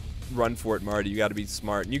just run for it, Marty. You got to be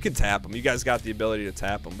smart, and you can tap them. You guys got the ability to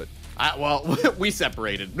tap them, but Well, we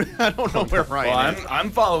separated. I don't know where Ryan is. I'm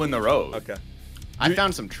following the road. okay. I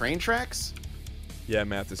found some train tracks. Yeah,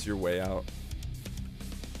 Mathas, you're way out.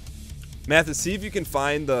 Mathas, see if you can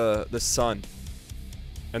find the sun,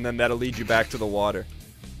 and then that'll lead you back to the water.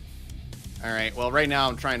 All right. Well, right now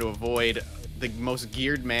I'm trying to avoid the most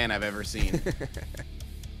geared man I've ever seen.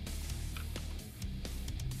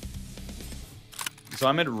 So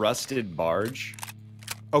I'm at Rusted Barge.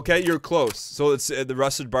 Okay, you're close. So it's the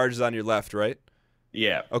rusted barge is on your left, right?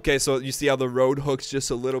 Yeah. Okay, so you see how the road hooks just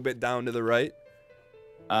a little bit down to the right?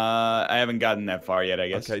 I haven't gotten that far yet, I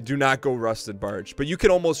guess. Okay, do not go rusted barge. But you can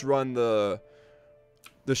almost run the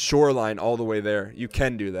shoreline all the way there. You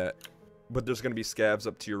can do that. But there's going to be scavs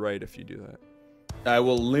up to your right if you do that. I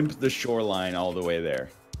will limp the shoreline all the way there.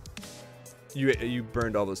 You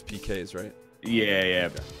burned all those PKs, right? Yeah, yeah.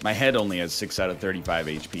 My head only has 6 out of 35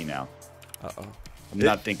 HP now. Uh-oh. I'm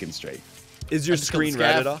not thinking straight. Is your screen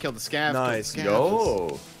red at all? Killed the scav. Nice. Killed the scav.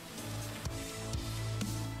 Yo.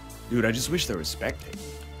 Dude, I just wish there was spectating.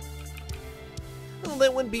 Well,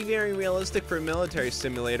 that wouldn't be very realistic for a military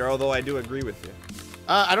simulator, although I do agree with you.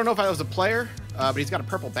 I don't know if I was a player, but he's got a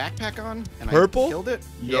purple backpack on, and Purple? I killed it.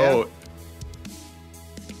 Yo.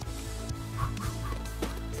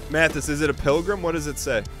 Mathas, is it a pilgrim? What does it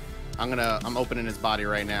say? I'm opening his body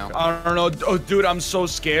right now. I don't know. Oh, dude, I'm so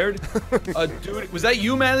scared. Dude, was that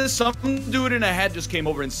you, man? Some dude in a hat just came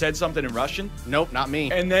over and said something in Russian. Nope, not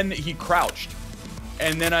me. And then he crouched.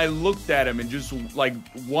 And then I looked at him and just, like,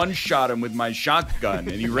 one-shot him with my shotgun,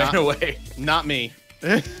 and he ran away. Not me.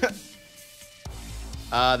 The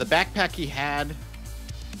backpack he had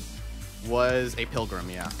was a pilgrim,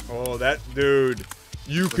 yeah. Oh, that dude.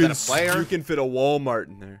 You Was can that a player? you can fit a Walmart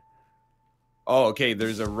in there. Oh, okay,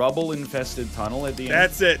 there's a rubble-infested tunnel at the end.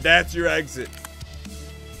 That's it. That's your exit.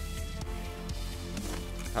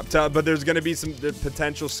 I'm telling, but there's gonna be some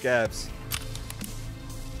potential scavs.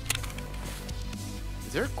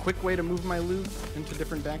 Is there a quick way to move my loot into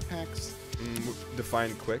different backpacks?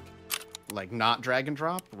 Define quick. Like not drag and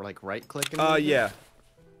drop, or like right click? And move it? Yeah.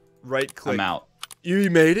 Right click. I'm out. You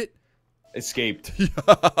made it. Escaped.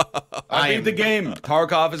 I I am- beat the game.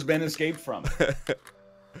 Tarkov has been escaped from.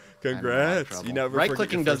 Congrats. You never right forget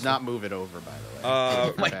clicking your does first not move it over, by the way.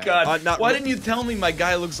 Oh my Bad. god. not Why re- didn't you tell me my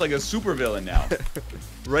guy looks like a supervillain now?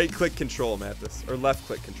 right click control, Mathas, or left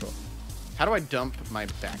click control. How do I dump my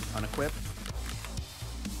back unequip?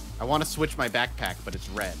 I want to switch my backpack, but it's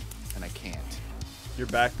red, and I can't. Your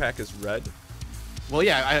backpack is red. Well,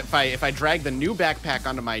 yeah. If I drag the new backpack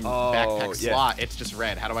onto my backpack yeah. slot, it's just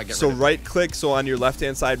red. How do I get So rid of it? right click. So on your left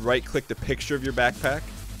hand side, right click the picture of your backpack,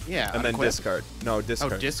 Yeah. and then unequip. discard. No, Oh,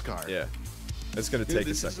 discard. discard. Yeah. It's gonna Dude, take a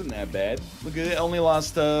this second. isn't that bad. Look at it. Only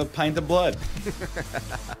lost a pint of blood.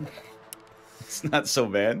 It's not so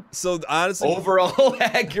bad. So honestly, Overall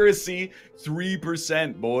accuracy,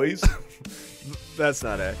 3%, boys. that's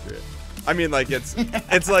not accurate. I mean, like it's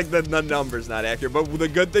like the number's not accurate. But the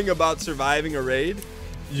good thing about surviving a raid,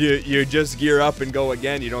 you just gear up and go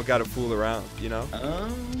again. You don't gotta fool around. You know.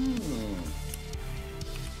 Oh.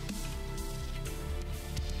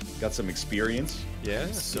 Got some experience. Yeah.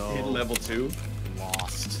 So Hit level 2.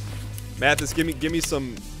 lost. Mathas, give me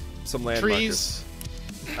some land Trees.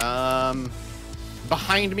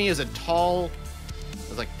 Behind me is a tall,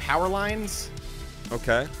 there's like power lines. markers.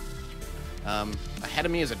 Okay. Ahead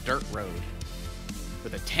of me is a dirt road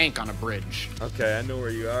with a tank on a bridge. Okay, I know where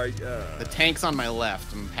you are. The tank's on my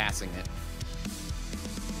left. I'm passing it.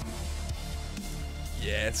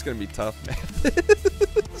 Yeah, it's gonna be tough,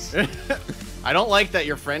 man. I don't like that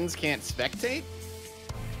your friends can't spectate.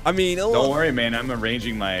 I mean, Don't worry, man. I'm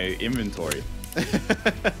arranging my inventory.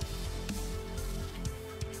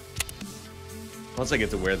 Plus, I get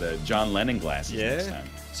to wear the John Lennon glasses next Yeah. time.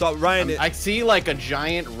 So Ryan, I see like a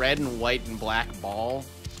giant red and white and black ball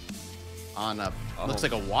on a looks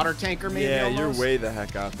like a water tanker maybe. yeah, almost. you're way the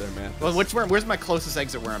heck out there, man. Well, where's my closest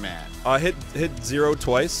exit where I'm at? Hit 0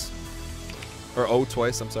 twice, or O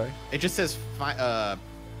twice. I'm sorry. It just says they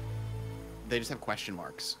just have question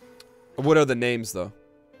marks. What are the names though?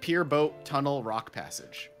 Pier, boat, tunnel, rock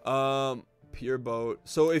passage. Pier boat.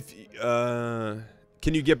 So if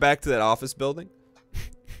can you get back to that office building?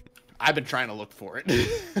 I've been trying to look for it.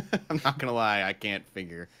 I'm not gonna lie, I can't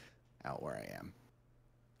figure out where I am.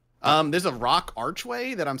 There's a rock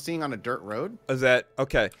archway that I'm seeing on a dirt road. Is that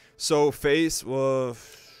okay? So well,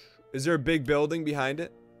 is there a big building behind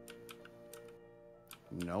it?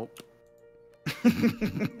 Nope.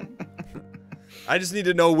 I just need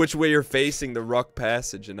to know which way you're facing the rock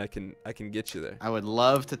passage, and I can get you there. I would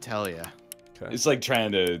love to tell you. Okay. It's like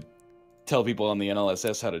trying to tell people on the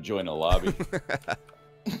NLSS how to join a lobby.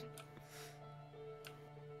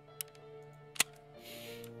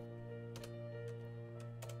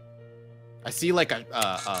 I see like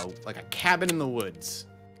a cabin in the woods.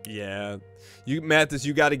 Yeah, Mathas,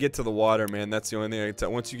 you got to get to the water, man. That's the only thing I can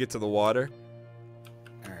tell. Once you get to the water,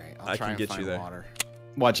 All right, I I'll try can and get you find there. water.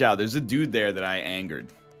 Watch out. There's a dude there that I angered.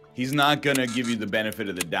 He's not going to give you the benefit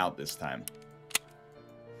of the doubt this time.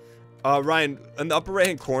 Ryan, in the upper right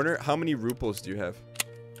hand corner, how many ruples do you have?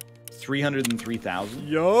 303,000.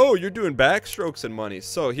 Yo, you're doing backstrokes and money.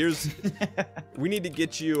 So here's, we need to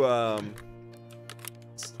get you.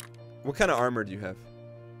 What kind of armor do you have?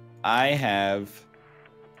 I have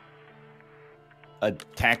a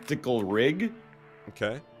tactical rig.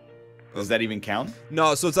 Okay. Does that even count?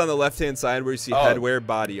 No, so it's on the left hand side where you see Oh. headwear,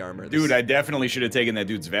 body armor. This- Dude, I definitely should have taken that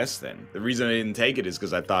dude's vest then. The reason I didn't take it is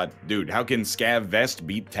because I thought, dude, how can scav vest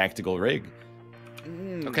beat tactical rig?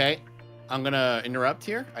 Okay, I'm gonna interrupt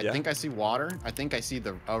here. I Yeah. think I see water. I think I see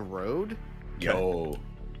a road. Yo.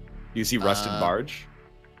 You see rusted barge?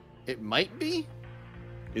 It might be.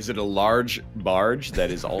 Is it a large barge that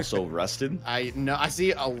is also rusted? I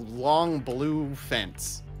see a long blue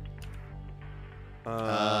fence.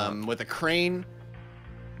 With a crane.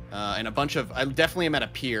 And a bunch of. I definitely am at a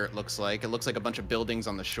pier. It looks like a bunch of buildings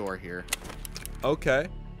on the shore here. Okay.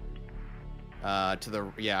 I'm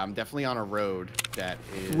definitely on a road that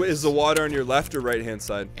Is the water on your left or right hand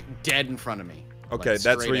side? dead in front of me. Okay, like,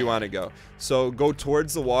 that's where straight you ahead. want to go. So go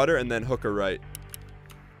towards the water and then hook a right.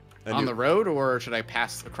 And On the road, or should I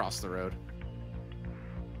pass across the road?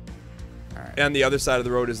 All right. and the other side of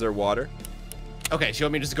the road is there water? Okay, so you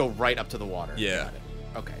want me to just go right up to the water? Yeah. Got it.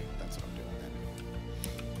 Okay, that's what I'm doing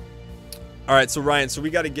then. All right, so Ryan, so we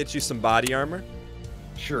got to get you some body armor.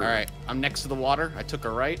 Sure. All right, I'm next to the water. I took a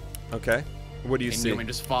right. Okay. What do you And see? you want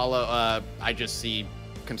me to just follow? I just see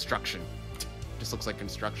construction. Just looks like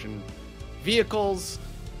construction vehicles.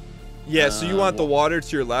 Yeah, so you want the wa- water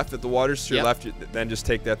to your left. If the water's to your Yep. left, then just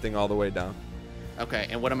take that thing all the way down. Okay,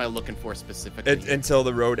 and what am I looking for specifically? Until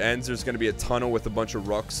the road ends, there's going to be a tunnel with a bunch of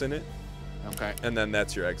rooks in it, Okay. and then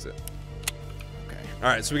that's your exit. Okay. All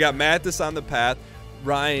right, so we got Mathas on the path.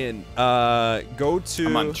 Ryan, go to...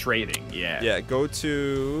 I'm on trading, yeah. Yeah, go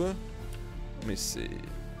to... Let me see.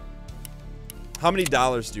 How many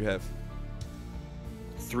dollars do you have?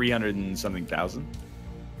 300 and something thousand.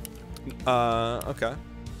 Okay.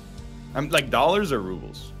 I'm like dollars or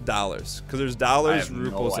rubles? Dollars. Because there's I dollars, have no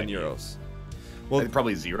rubles, and idea. euros. Well, Well,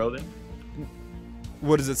 probably zero then.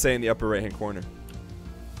 what does it say in the upper right-hand corner?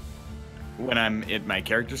 When I'm at my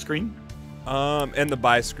character screen. And the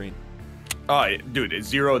buy screen. Oh, dude,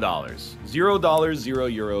 it's $0. $0, 0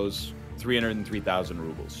 euros, 303,000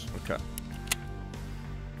 rubles. Okay.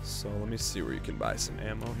 So let me see where you can buy some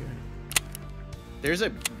ammo here. There's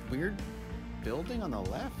a weird building on the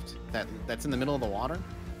left that's in the middle of the water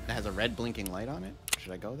that has a red blinking light on it.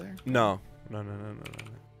 Should I go there? No. No.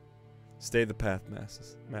 Stay the path,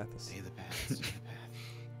 Mathas. Stay the path. Stay the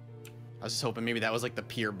path. I was just hoping maybe that was like the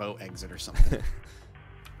pier boat exit or something.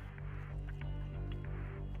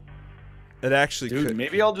 It actually Dude, could.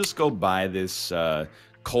 maybe I'll just go buy this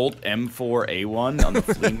Colt M4A1 on the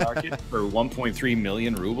flea market for 1.3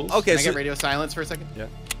 million rubles. Okay, Can I so get radio silence for a second? yeah.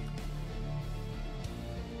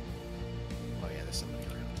 Oh yeah, there's somebody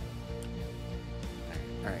around.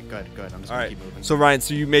 All right, good. I'm just All gonna right. keep moving. So Ryan,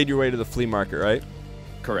 so you made your way to the flea market, right?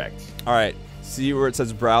 Correct. All right. See where it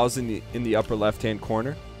says browse in the upper left-hand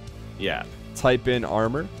corner? Yeah. Type in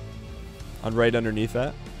armor on right underneath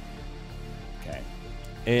that. Okay.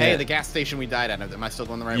 And Hey, the gas station we died at. Am I still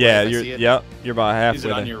going the right way? yeah, If I you're see it? yep, you're about halfway Is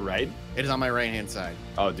it on there. your right? It is on my right-hand side.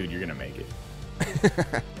 Oh, dude, you're gonna make it.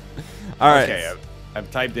 All right. Okay, I've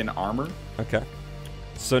typed in armor. Okay.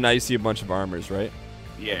 So now you see a bunch of armors, right?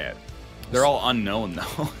 Yeah. They're all unknown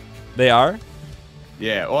though. They are?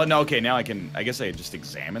 Yeah. Well, no. Okay. Now I guess I just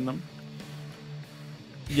examine them.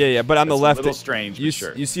 Yeah, but on the That's left a little strange, you but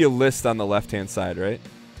sure. you see a list on the left-hand side, right?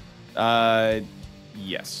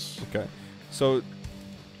 Yes. Okay. So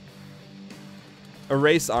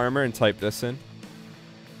erase armor and type this in.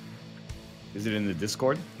 Is it in the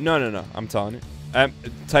Discord? No. I'm telling you.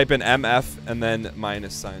 Type in MF and then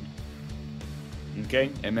minus sign. Okay.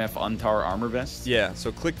 MF Untar armor vest. Yeah.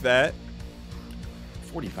 So click that.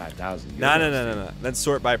 45,000. No. Then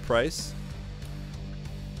sort by price.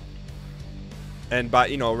 And buy,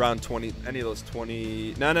 around 20, any of those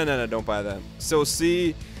 20. No, don't buy that. So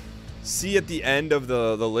see at the end of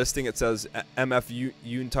the listing, it says MF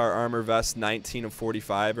Untar Armor Vest 19 of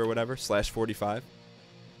 45 or whatever, /45.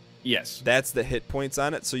 Yes. That's the hit points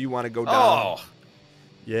on it. So you want to go down. Oh,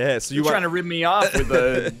 Yeah, so you're trying to rip me off with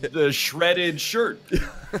the shredded shirt.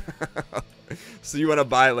 So you want to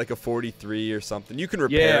buy like a 43 or something. You can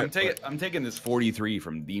repair Yeah, it. I'm taking this 43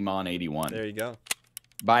 from Demon81. There you go.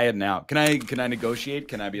 Buy it now. Can I negotiate?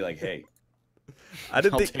 Can I be like, hey, I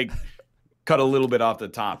didn't I'll think. cut a little bit off the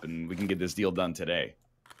top and we can get this deal done today.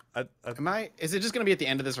 Is it just going to be at the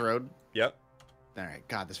end of this road? Yep. All right.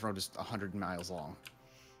 God, this road is 100 miles long.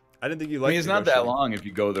 I didn't think you I liked. mean, it's not that negotiating. long if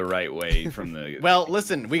you go the right way from the. Well,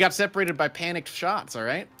 listen, we got separated by panicked shots, all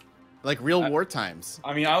right? Like real war times.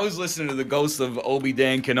 I mean, I was listening to the ghost of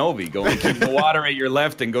Obi-Dan Kenobi going, keep the water at your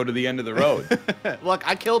left and go to the end of the road. Look,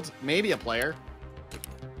 I killed maybe a player.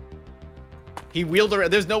 He wheeled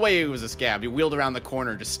around. There's no way he was a scab. He wheeled around the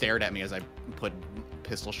corner and just stared at me as I put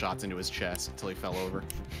pistol shots into his chest until he fell over.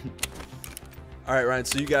 All right, Ryan.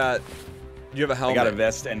 So you have a I helmet. got a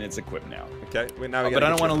vest and it's equipped now. Okay. Wait, now we But gotta I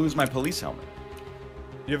don't get want to your- lose my police helmet.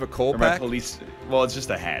 You have a coal Or my pack. police. Well, it's just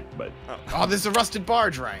a hat, but Oh, this is a rusted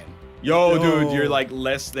barge, Ryan. Yo, No. dude, you're like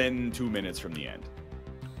less than 2 minutes from the end.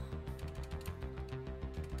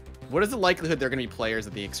 What is the likelihood there are going to be players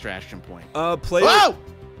at the extraction point? Players. Whoa!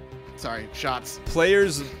 Sorry, shots.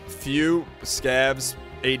 Players few, scabs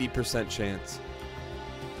 80% chance.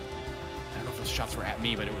 I don't know if those shots were at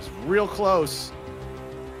me, but it was real close.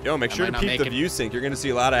 Yo, make sure might to not peep make the it. view sync. You're gonna see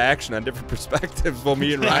a lot of action on different perspectives while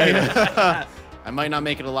me and Ryan. I might not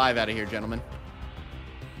make it alive out of here, gentlemen.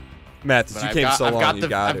 Mathas, But you came so long. You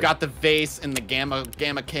got I've it. got the vase and the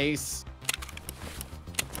gamma case.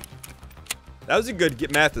 That was a good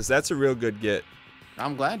get, Mathas. That's a real good get.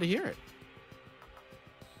 I'm glad to hear it.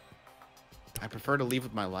 I prefer to leave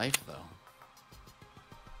with my life, though.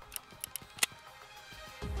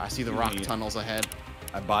 I see the rock tunnels ahead.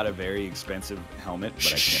 I bought a very expensive helmet, but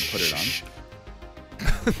I can't put it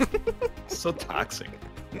on. So toxic.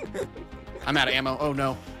 I'm out of ammo. Oh,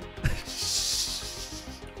 no.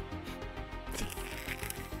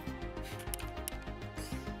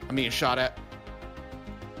 I'm being shot at.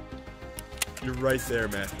 You're right there,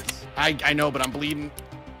 Mathas. I know, but I'm bleeding.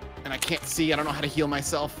 And I can't see. I don't know how to heal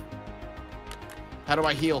myself. How do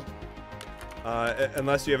I heal?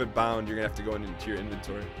 Unless you have it bound, you're gonna have to go into your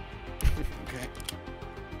inventory. Okay.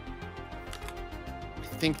 I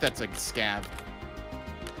think that's a scav.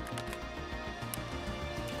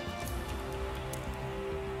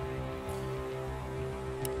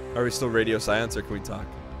 Are we still radio silence, or can we talk?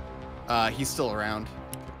 He's still around.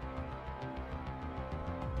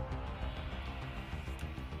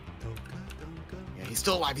 Yeah, he's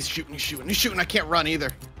still alive. He's shooting. He's shooting. He's shooting. I can't run either.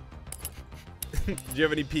 Do you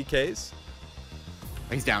have any PKs?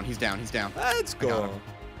 He's down. He's down. He's down. Let's I got go. him.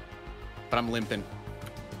 But I'm limping.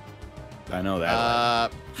 I know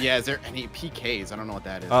that. Yeah. Is there any PKs? I don't know what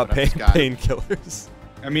that is. but I've just got- Painkillers.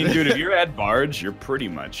 I mean, dude, if you're at Barge, you're pretty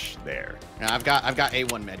much there. Yeah, I've got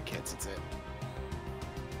A1 med kits. That's it.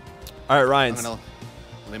 All right, Ryan. I'm gonna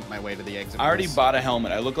limp my way to the exit. I already doors. bought a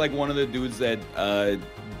helmet. I look like one of the dudes that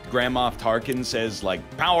Grand Moff Tarkin says, like,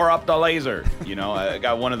 power up the laser. You know, I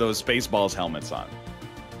got one of those Spaceballs helmets on.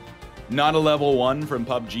 Not a level 1 from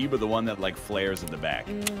PUBG, but the one that, like, flares at the back.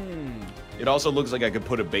 It also looks like I could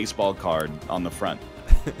put a baseball card on the front.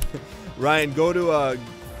 Ryan, go to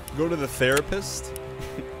the therapist,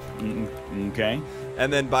 Okay.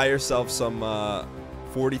 and then buy yourself some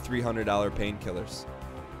 $4,300 painkillers.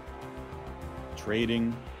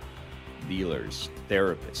 Trading dealers,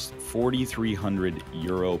 therapists, 4,300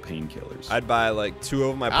 euro painkillers. I'd buy like 2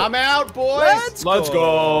 of them. I'm out, boys. Let's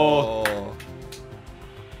go.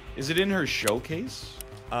 Is it in her showcase?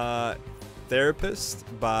 Therapist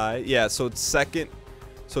by so it's second,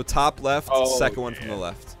 so top left, Oh, second one from yeah. the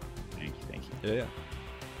left. Thank you, thank you. Yeah.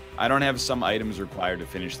 I don't have some items required to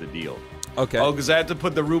finish the deal. Okay. Oh, because I have to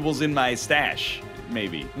put the rubles in my stash,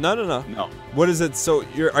 maybe. No. No. What is it? So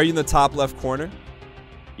are you in the top left corner?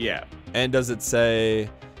 Yeah. And does it say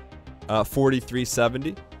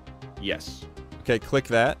 4370? Yes. Okay, click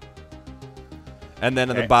that. And then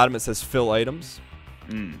at the Okay. bottom it says fill items.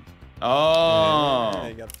 Oh. Yeah,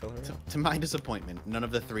 you gotta fill her up. To my disappointment, none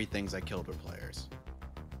of the 3 things I killed were players.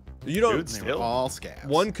 You don't. Dude, They Still? were all scavs.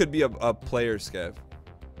 One could be a player scav.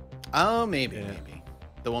 Oh, maybe, Yeah. maybe.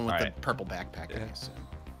 The one with Alright. the purple backpack, Yeah. I assume.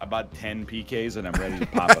 I bought 10 PKs and I'm ready to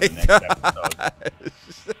pop up the next episode.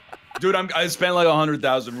 Dude, I spent like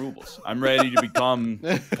 100,000 rubles. I'm ready to become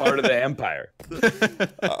part of the empire.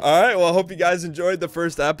 All right, well, I hope you guys enjoyed the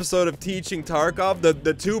first episode of Teaching Tarkov.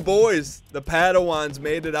 The 2 boys, the Padawans,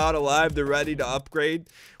 made it out alive. They're ready to upgrade.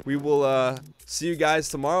 We will see you guys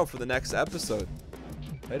tomorrow for the next episode.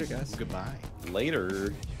 Later, guys. Goodbye.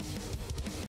 Later.